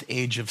promised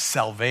age of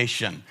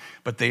salvation,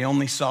 but they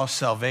only saw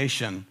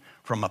salvation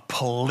from a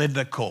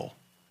political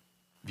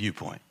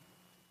viewpoint,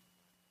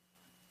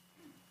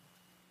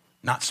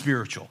 not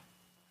spiritual.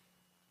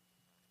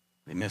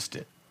 They missed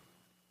it.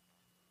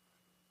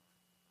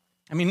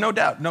 I mean, no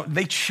doubt. No,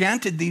 they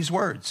chanted these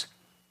words.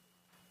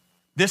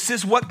 This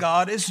is what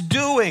God is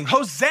doing.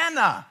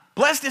 Hosanna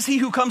Blessed is he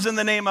who comes in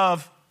the name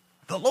of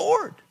the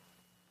Lord.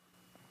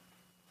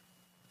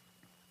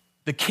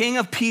 The King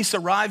of peace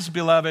arrives,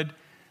 beloved,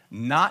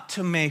 not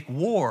to make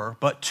war,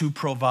 but to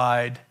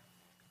provide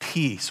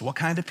peace. What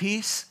kind of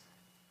peace?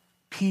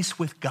 Peace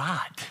with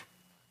God.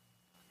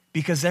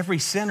 Because every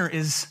sinner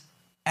is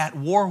at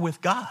war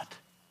with God.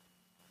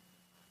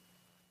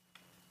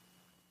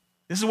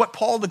 This is what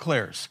Paul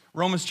declares,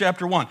 Romans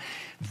chapter 1.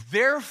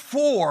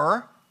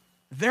 Therefore,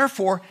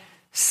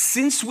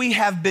 since we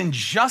have been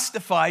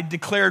justified,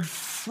 declared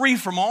free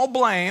from all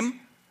blame,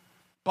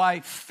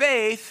 by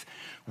faith,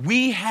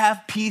 we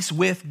have peace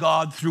with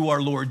God through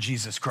our Lord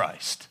Jesus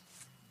Christ.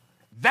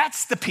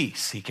 That's the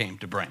peace he came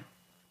to bring.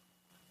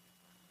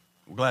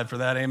 We're glad for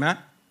that, amen?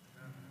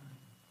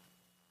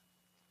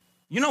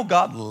 You know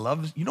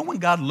when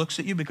God looks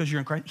at you because you're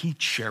in Christ, he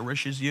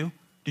cherishes you.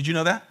 Did you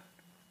know that?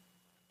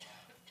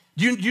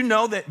 You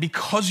know that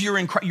because you're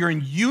in Christ, you're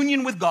in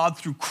union with God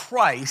through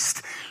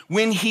Christ,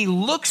 when he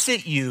looks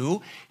at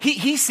you,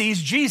 he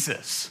sees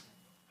Jesus.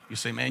 You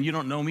say, man, you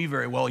don't know me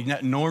very well,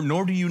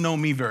 nor do you know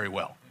me very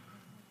well.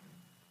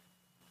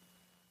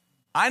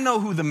 I know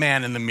who the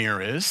man in the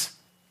mirror is,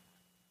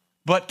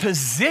 but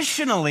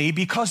positionally,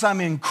 because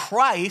I'm in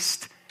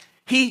Christ,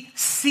 he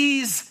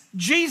sees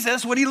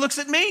Jesus when he looks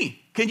at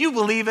me. Can you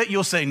believe it?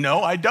 You'll say,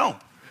 no, I don't.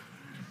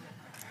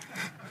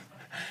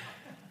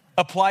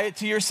 Apply it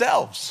to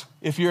yourselves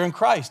if you're in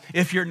Christ.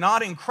 If you're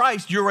not in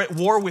Christ, you're at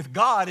war with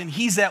God and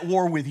he's at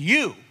war with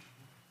you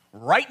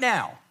right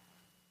now.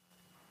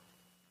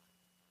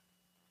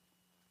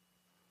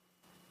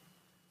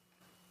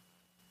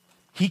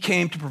 He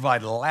came to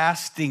provide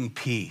lasting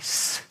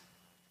peace.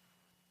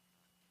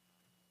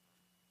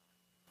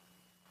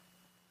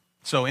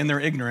 So in their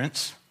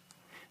ignorance,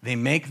 they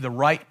make the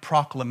right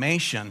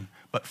proclamation,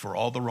 but for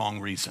all the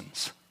wrong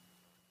reasons.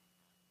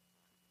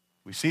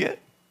 We see it?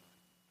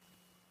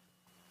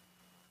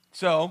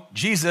 So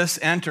Jesus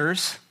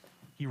enters.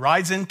 He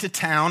rides into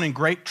town in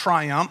great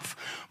triumph.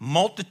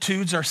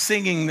 Multitudes are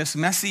singing this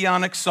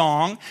messianic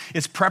song.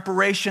 It's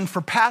preparation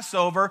for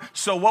Passover.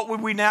 So what would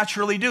we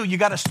naturally do? You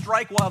got to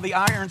strike while the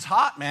iron's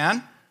hot,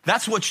 man.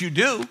 That's what you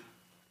do.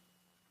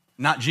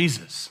 Not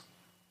Jesus.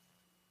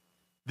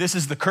 This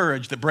is the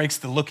courage that breaks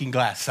the looking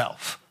glass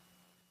self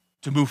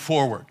to move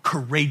forward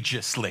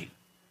courageously.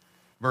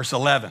 Verse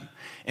 11,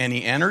 and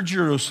he entered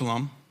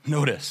Jerusalem,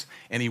 notice,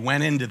 and he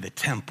went into the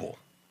temple.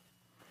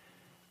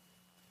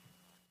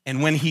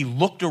 And when he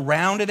looked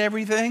around at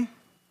everything,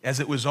 as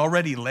it was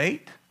already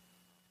late,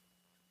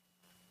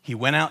 he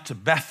went out to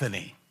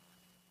Bethany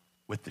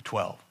with the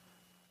 12.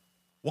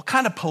 What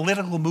kind of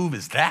political move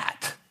is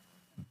that?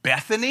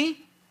 Bethany?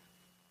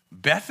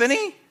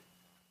 Bethany?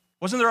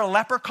 Wasn't there a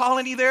leper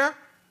colony there?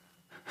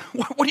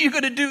 What are you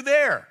going to do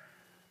there?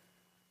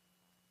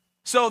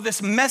 So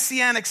this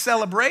messianic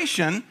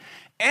celebration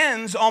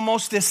ends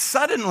almost as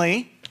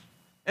suddenly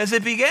as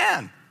it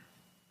began.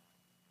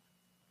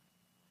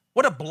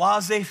 What a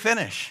blasé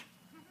finish.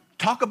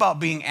 Talk about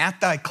being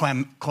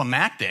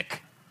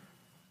anticlimactic.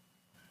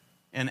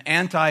 An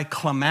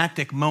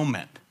anticlimactic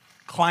moment.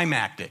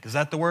 Climactic. Is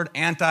that the word?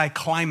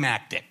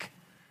 Anticlimactic.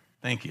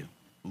 Thank you,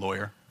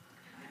 lawyer.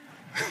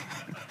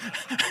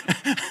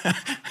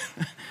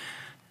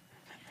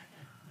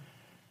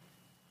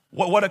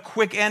 What a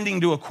quick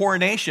ending to a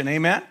coronation,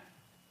 amen?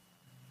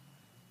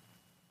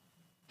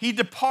 He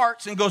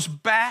departs and goes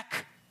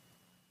back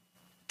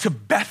to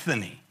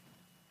Bethany.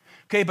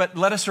 Okay, but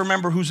let us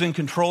remember who's in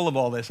control of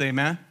all this,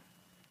 amen?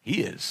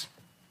 He is.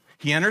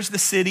 He enters the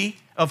city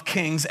of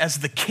kings as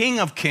the King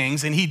of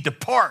Kings, and he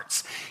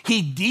departs.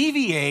 He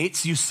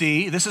deviates, you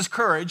see, this is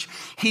courage.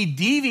 He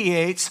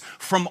deviates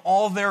from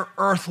all their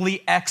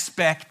earthly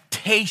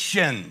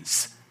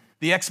expectations.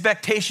 The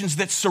expectations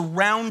that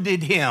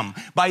surrounded him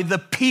by the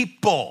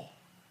people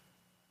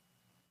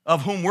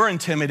of whom we're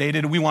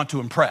intimidated and we want to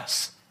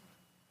impress.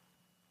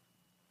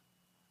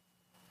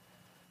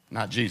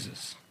 Not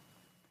Jesus.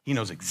 He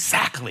knows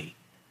exactly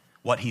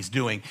what he's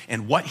doing,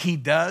 and what he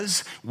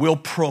does will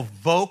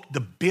provoke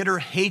the bitter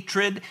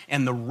hatred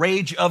and the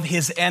rage of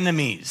his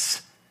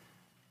enemies.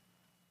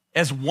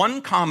 As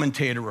one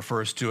commentator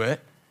refers to it,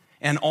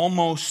 an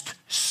almost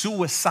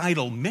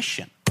suicidal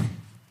mission.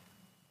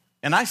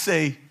 And I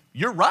say,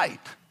 you're right.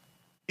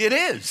 It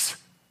is.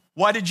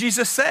 Why did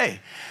Jesus say,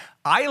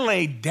 I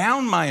laid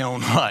down my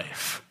own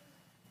life.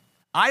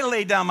 I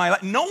lay down my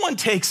life. No one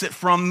takes it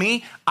from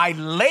me. I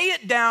lay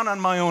it down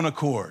on my own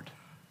accord.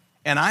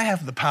 And I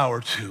have the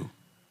power to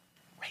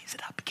raise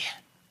it up again.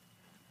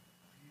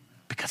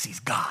 Because he's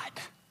God.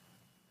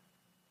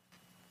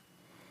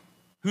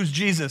 Who's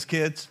Jesus,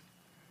 kids?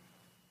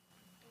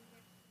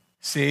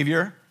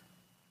 Savior,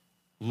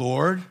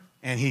 Lord,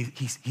 and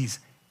he's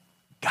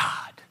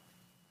God.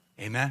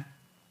 Amen?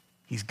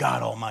 He's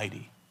God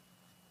Almighty.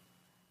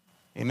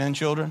 Amen,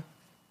 children?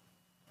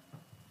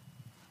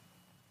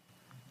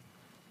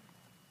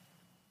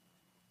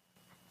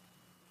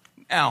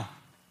 Now,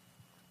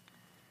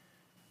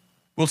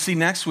 we'll see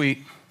next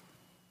week,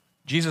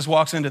 Jesus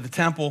walks into the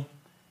temple.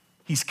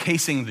 He's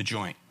casing the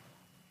joint.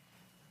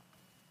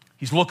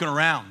 He's looking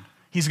around.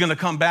 He's going to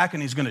come back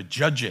and he's going to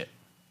judge it.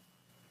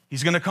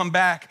 He's going to come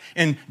back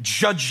and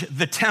judge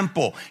the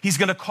temple. He's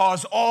going to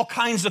cause all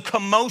kinds of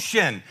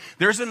commotion.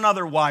 There's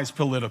another wise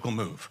political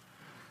move.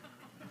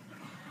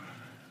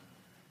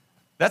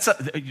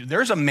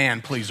 There's a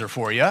man pleaser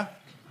for you.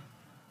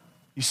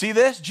 You see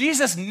this?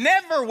 Jesus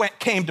never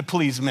came to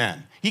please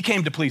men. He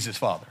came to please his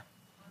Father.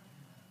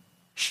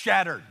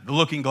 Shattered the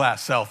looking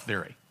glass self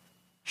theory.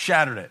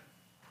 Shattered it.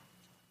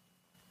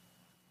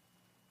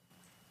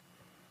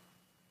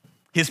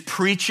 His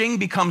preaching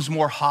becomes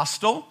more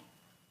hostile.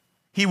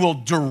 He will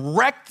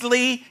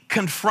directly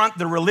confront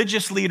the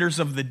religious leaders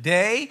of the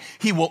day.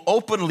 He will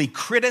openly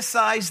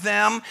criticize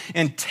them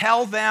and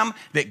tell them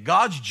that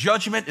God's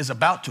judgment is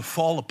about to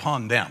fall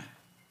upon them.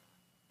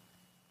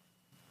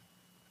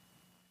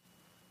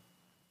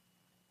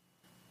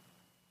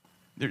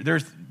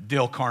 There's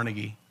Dale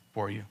Carnegie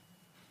for you.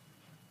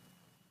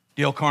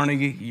 Dale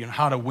Carnegie, you know,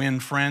 How to Win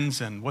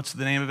Friends, and what's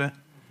the name of it?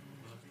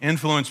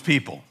 Influence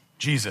People.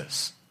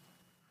 Jesus.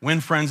 Win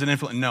friends and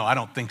influence. No, I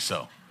don't think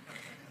so.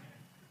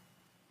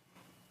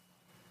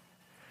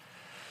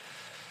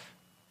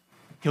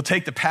 He'll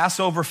take the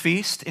Passover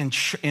feast and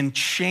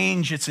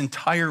change its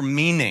entire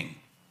meaning,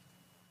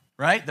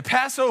 right? The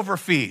Passover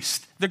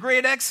feast, the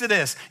great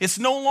Exodus, it's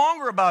no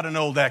longer about an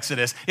old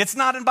Exodus. It's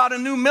not about a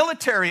new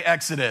military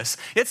Exodus.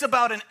 It's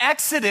about an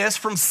exodus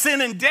from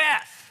sin and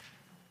death.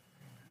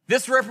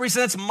 This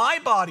represents my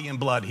body and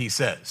blood, he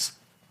says.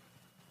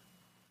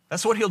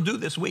 That's what he'll do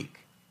this week.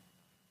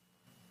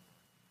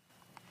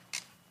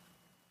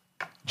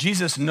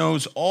 Jesus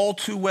knows all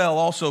too well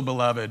also,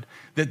 beloved,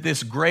 that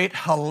this great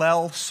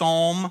Hallel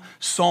psalm,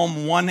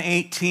 Psalm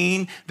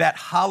 118, that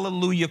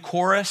hallelujah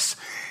chorus,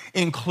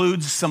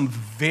 includes some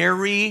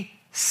very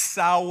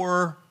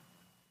sour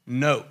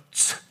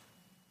notes.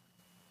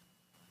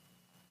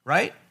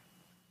 Right?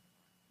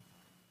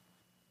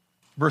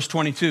 Verse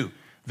 22,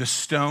 the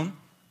stone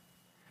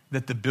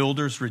that the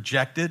builders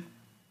rejected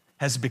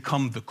has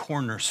become the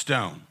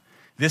cornerstone.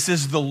 This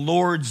is the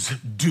Lord's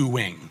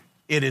doing.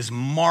 It is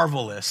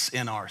marvelous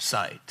in our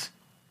sight.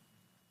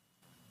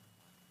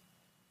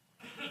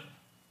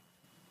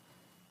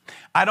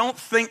 I don't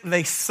think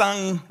they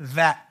sung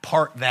that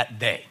part that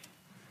day.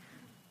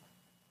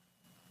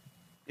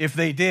 If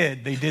they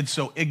did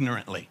so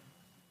ignorantly.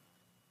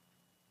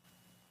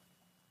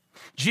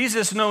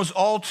 Jesus knows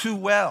all too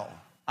well,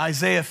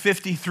 Isaiah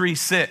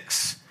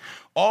 53:6.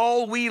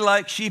 All we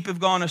like sheep have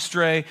gone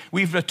astray.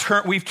 We've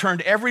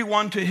turned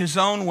everyone to his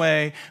own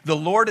way. The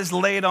Lord has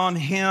laid on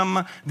him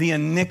the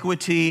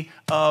iniquity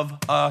of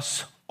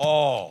us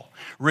all.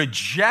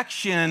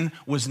 Rejection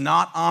was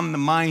not on the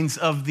minds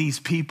of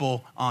these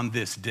people on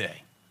this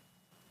day.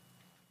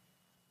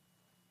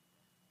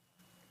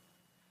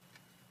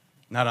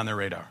 Not on their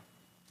radar.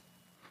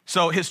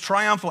 So his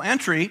triumphal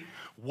entry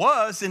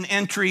was an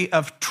entry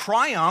of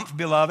triumph,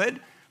 beloved,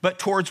 but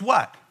towards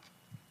what?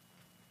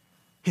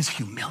 His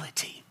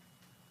humility,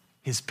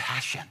 his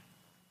passion,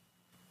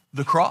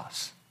 the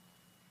cross,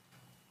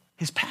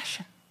 his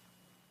passion.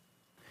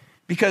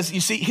 Because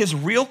you see, his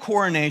real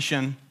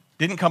coronation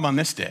didn't come on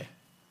this day.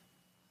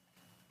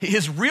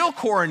 His real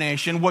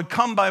coronation would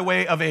come by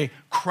way of a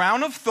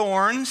crown of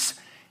thorns,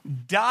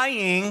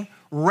 dying,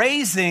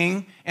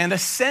 raising, and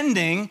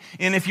ascending.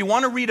 And if you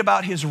want to read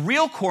about his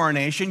real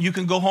coronation, you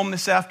can go home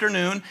this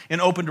afternoon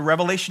and open to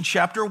Revelation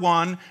chapter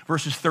 1,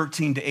 verses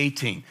 13 to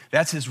 18.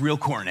 That's his real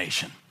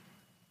coronation.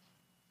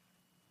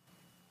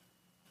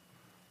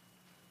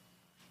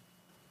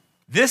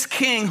 This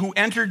king who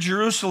entered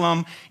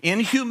Jerusalem in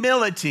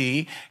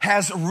humility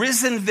has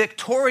risen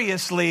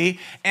victoriously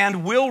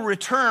and will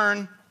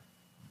return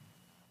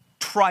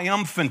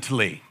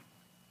triumphantly.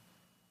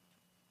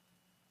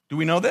 Do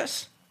we know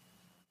this?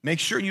 Make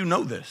sure you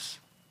know this.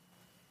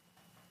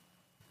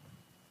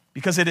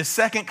 Because at his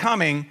second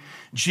coming,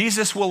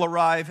 Jesus will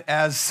arrive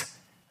as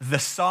the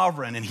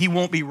sovereign, and he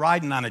won't be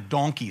riding on a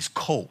donkey's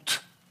colt.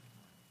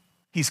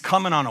 He's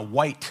coming on a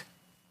white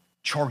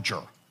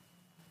charger.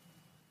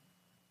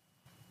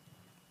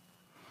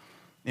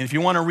 And if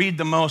you want to read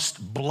the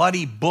most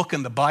bloody book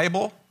in the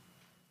Bible,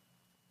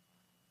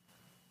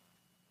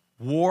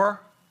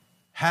 war,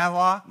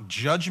 havoc,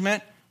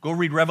 judgment, go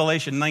read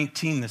Revelation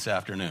 19 this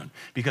afternoon,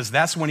 because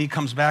that's when he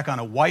comes back on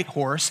a white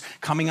horse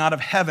coming out of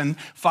heaven,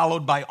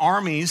 followed by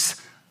armies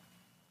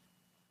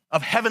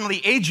of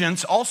heavenly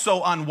agents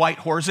also on white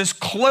horses,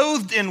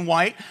 clothed in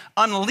white,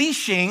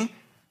 unleashing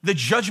the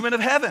judgment of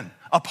heaven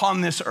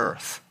upon this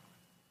earth.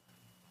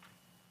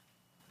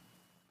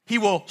 He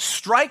will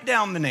strike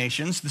down the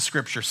nations, the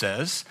scripture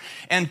says,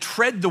 and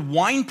tread the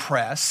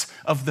winepress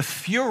of the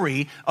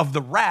fury of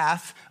the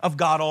wrath of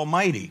God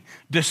Almighty,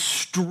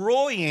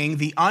 destroying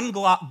the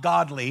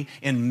ungodly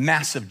in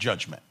massive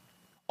judgment.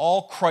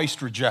 All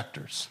Christ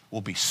rejectors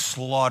will be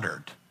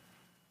slaughtered.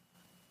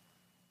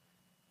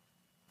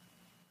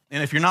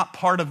 And if you're not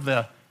part of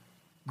the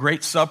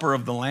great supper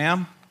of the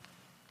Lamb,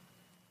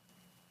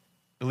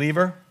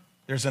 believer,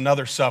 there's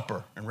another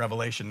supper in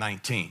Revelation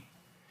 19.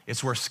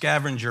 It's where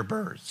scavenger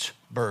birds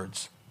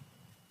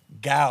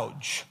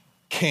gouge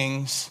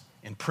kings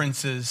and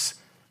princes,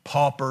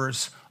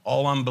 paupers,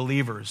 all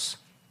unbelievers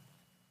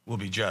will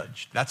be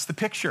judged. That's the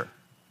picture.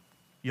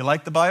 You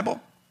like the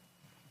Bible?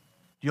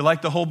 You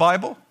like the whole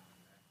Bible?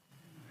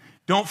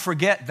 Don't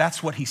forget,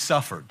 that's what he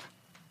suffered.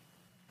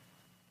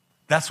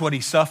 That's what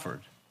he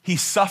suffered. He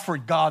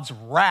suffered God's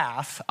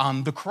wrath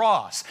on the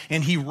cross,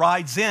 and he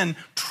rides in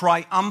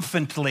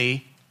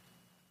triumphantly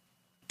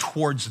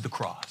towards the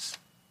cross.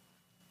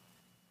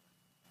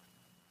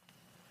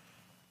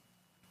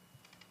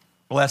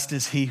 Blessed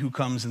is he who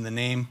comes in the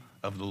name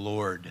of the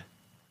Lord.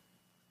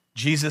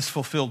 Jesus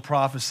fulfilled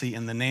prophecy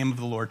in the name of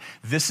the Lord.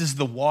 This is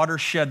the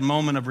watershed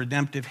moment of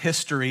redemptive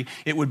history.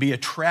 It would be a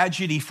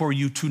tragedy for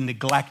you to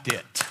neglect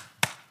it.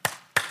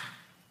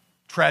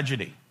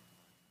 Tragedy.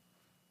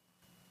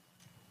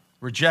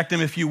 Reject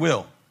him if you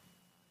will,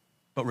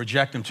 but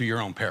reject him to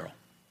your own peril.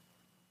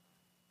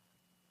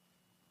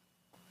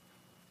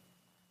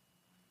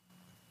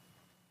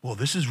 Well,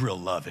 this is real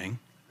loving.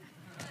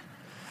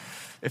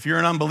 If you're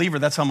an unbeliever,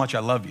 that's how much I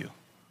love you.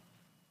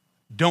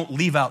 Don't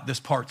leave out this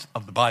part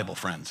of the Bible,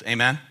 friends.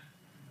 Amen?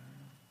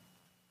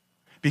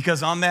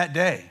 Because on that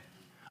day,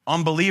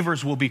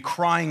 unbelievers will be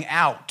crying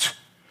out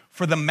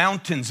for the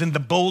mountains and the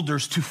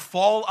boulders to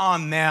fall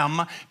on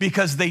them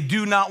because they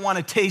do not want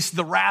to taste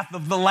the wrath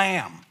of the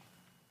Lamb.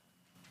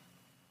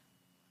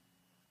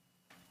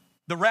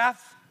 The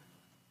wrath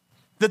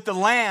that the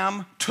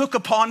Lamb took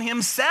upon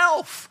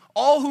himself.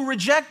 All who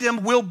reject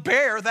him will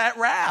bear that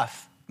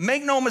wrath.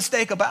 Make no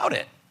mistake about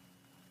it.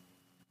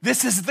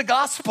 This is the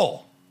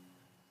gospel.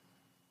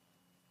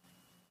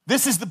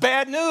 This is the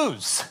bad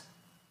news.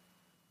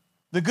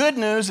 The good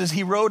news is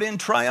he rode in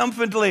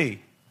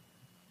triumphantly.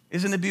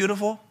 Isn't it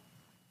beautiful?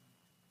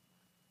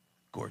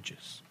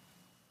 Gorgeous.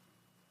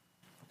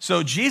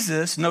 So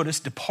Jesus, notice,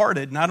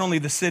 departed not only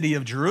the city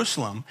of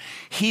Jerusalem,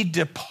 he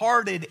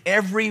departed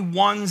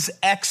everyone's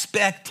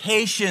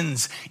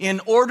expectations in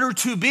order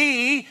to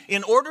be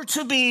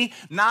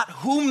not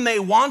whom they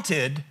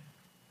wanted.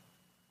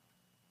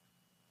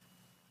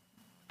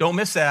 Don't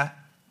miss that.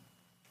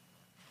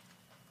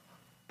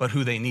 But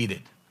who they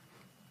needed.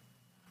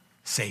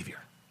 Savior.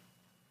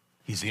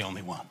 He's the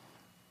only one.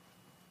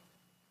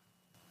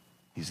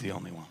 He's the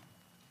only one.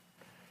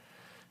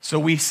 So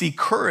we see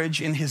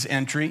courage in his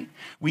entry.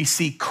 We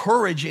see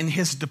courage in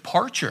his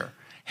departure,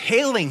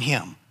 hailing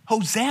him.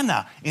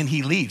 Hosanna. And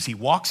he leaves. He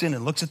walks in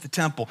and looks at the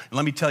temple. And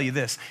let me tell you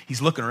this. He's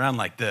looking around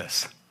like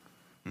this.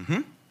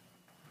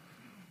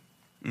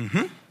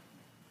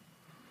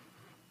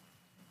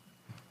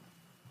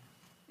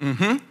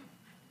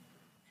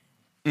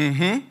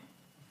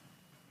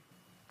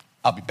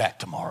 I'll be back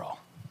tomorrow.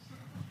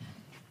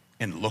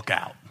 And look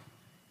out.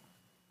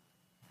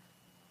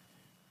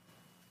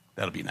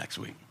 That'll be next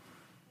week.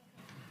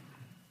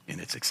 And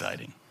it's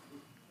exciting.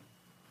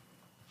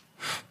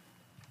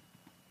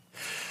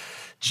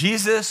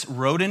 Jesus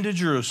rode into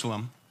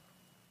Jerusalem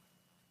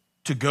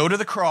to go to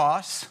the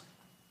cross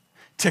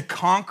to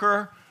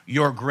conquer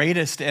your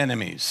greatest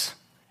enemies.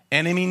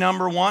 Enemy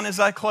number one as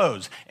I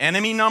close.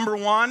 Enemy number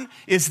one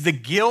is the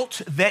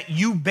guilt that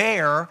you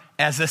bear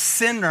as a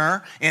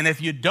sinner. And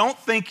if you don't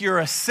think you're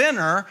a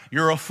sinner,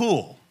 you're a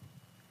fool.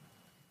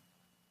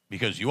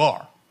 Because you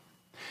are.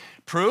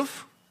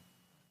 Proof?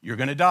 You're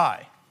going to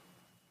die.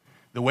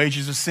 The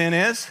wages of sin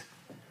is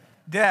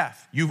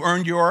death. You've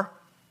earned your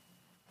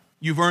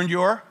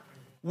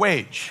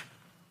wage.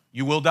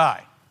 You will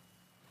die.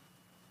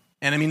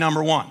 Enemy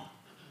number one.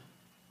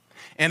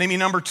 Enemy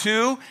number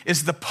two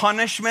is the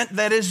punishment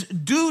that is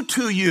due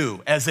to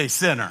you as a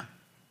sinner.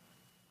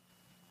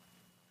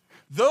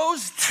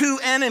 Those two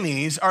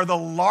enemies are the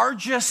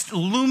largest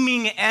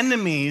looming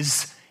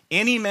enemies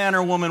any man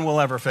or woman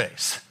will ever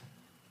face.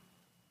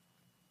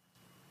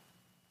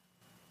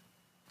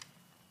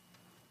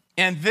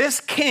 And this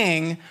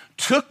king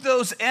took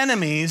those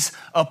enemies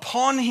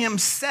upon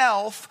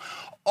himself,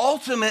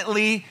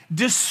 ultimately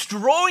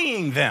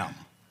destroying them.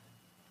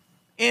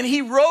 And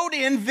he rode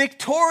in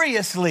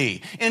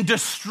victoriously and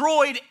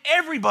destroyed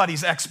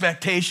everybody's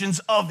expectations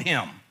of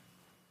him.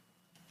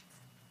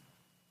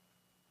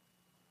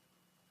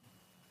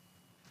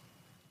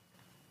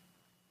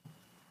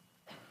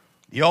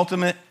 The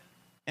ultimate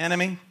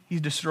enemy he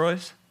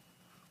destroys,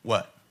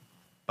 what?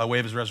 By way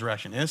of his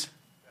resurrection is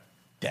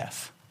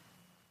death.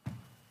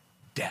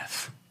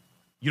 Death.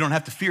 You don't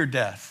have to fear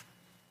death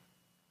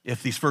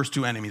if these first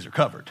two enemies are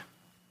covered.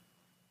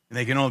 And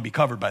they can only be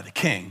covered by the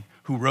king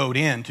who rode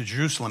into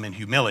Jerusalem in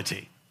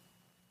humility.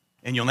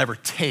 And you'll never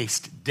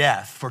taste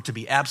death, for to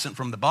be absent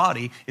from the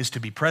body is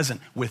to be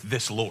present with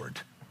this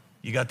Lord.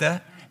 You got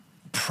that?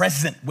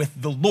 Present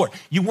with the Lord.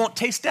 You won't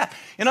taste death.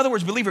 In other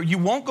words, believer, you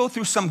won't go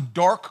through some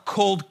dark,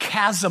 cold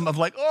chasm of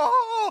like,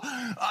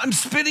 oh, I'm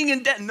spitting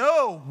in death.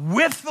 No,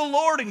 with the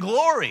Lord in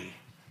glory.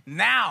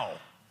 Now.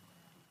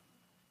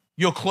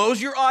 You'll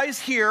close your eyes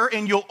here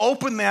and you'll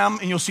open them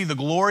and you'll see the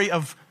glory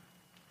of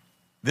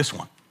this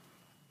one,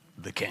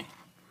 the King.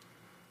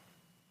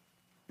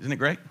 Isn't it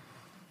great?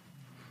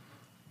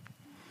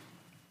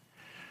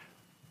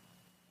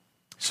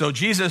 So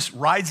Jesus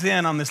rides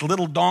in on this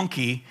little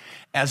donkey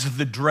as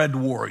the dread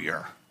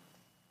warrior,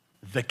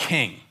 the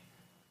king,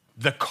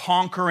 the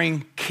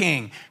conquering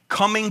king,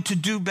 coming to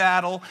do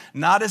battle,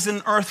 not as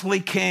an earthly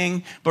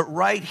king, but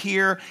right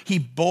here, he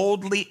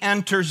boldly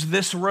enters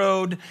this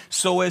road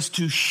so as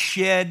to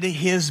shed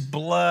his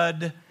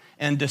blood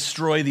and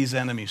destroy these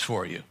enemies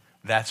for you.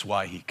 That's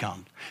why he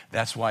comes.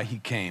 That's why he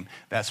came.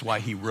 That's why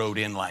he rode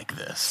in like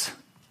this,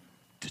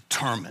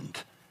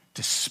 determined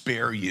to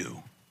spare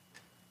you,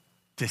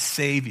 to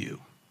save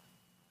you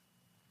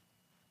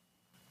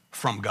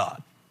from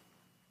God,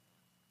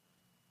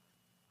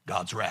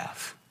 God's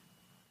wrath,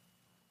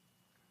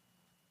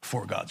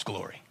 for God's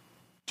glory,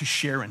 to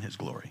share in his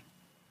glory.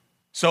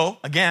 So,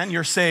 again,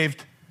 you're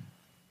saved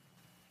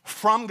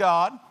from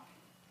God,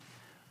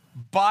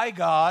 by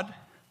God,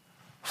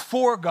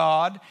 for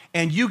God,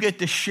 and you get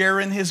to share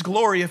in his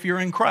glory if you're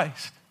in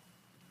Christ.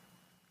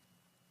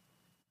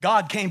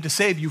 God came to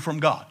save you from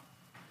God.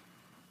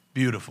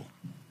 Beautiful.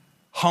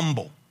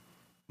 Humble.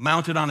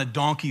 Mounted on a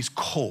donkey's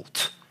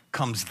colt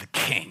comes the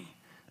King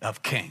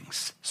of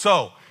Kings.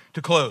 So,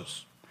 to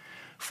close,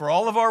 for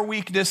all of our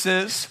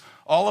weaknesses,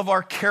 all of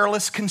our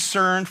careless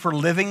concern for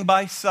living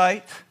by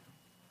sight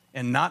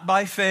and not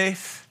by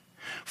faith,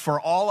 for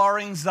all our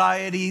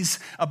anxieties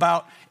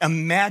about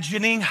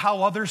imagining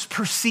how others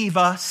perceive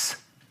us,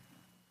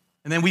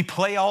 and then we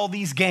play all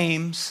these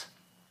games,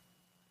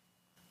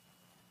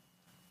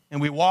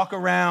 and we walk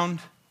around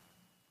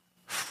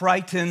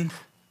frightened,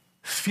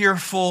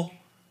 fearful.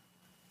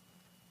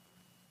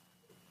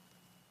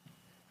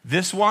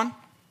 This one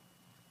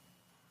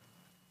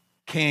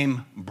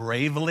came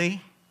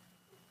bravely,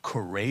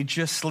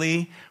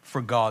 courageously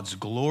for God's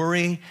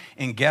glory.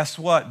 And guess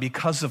what?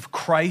 Because of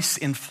Christ's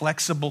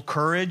inflexible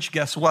courage,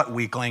 guess what,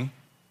 weakling?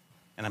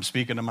 And I'm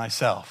speaking to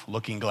myself,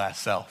 looking glass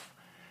self.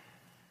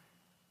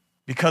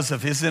 Because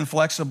of his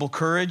inflexible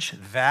courage,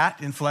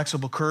 that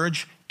inflexible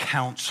courage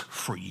counts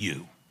for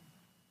you.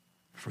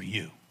 For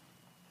you.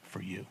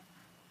 For you.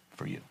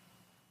 For you.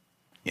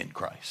 In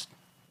Christ.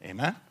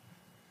 Amen?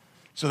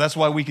 So that's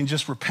why we can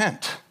just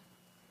repent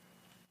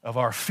of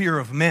our fear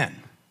of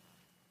men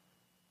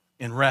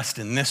and rest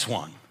in this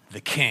one,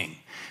 the King.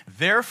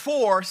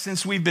 Therefore,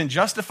 since we've been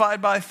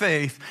justified by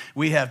faith,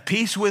 we have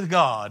peace with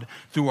God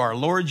through our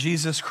Lord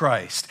Jesus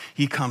Christ.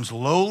 He comes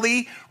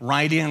lowly,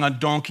 riding on a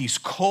donkey's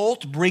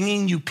colt,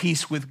 bringing you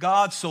peace with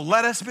God. So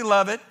let us,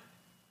 beloved,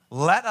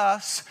 let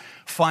us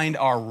find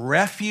our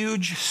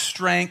refuge,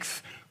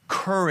 strength,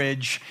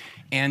 courage,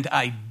 and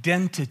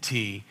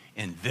identity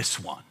in this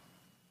one,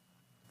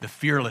 the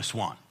fearless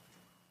one.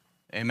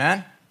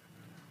 Amen?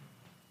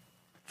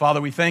 Father,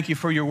 we thank you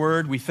for your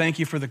word. We thank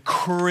you for the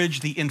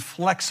courage, the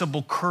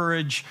inflexible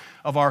courage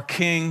of our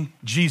King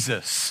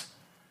Jesus,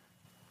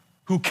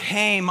 who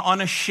came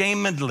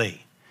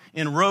unashamedly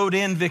and rode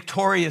in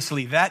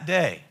victoriously that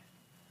day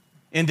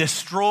and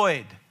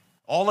destroyed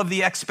all of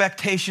the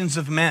expectations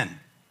of men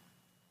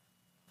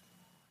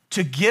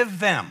to give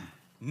them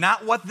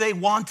not what they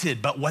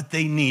wanted, but what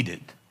they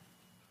needed.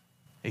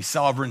 A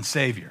sovereign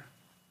Savior,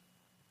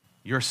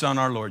 your Son,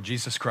 our Lord,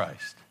 Jesus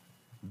Christ.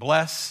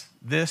 Bless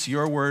this,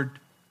 your word,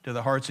 to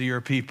the hearts of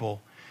your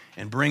people,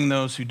 and bring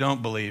those who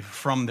don't believe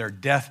from their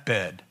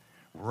deathbed,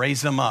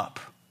 raise them up,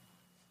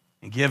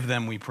 and give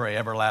them, we pray,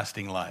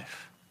 everlasting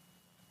life.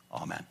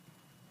 Amen.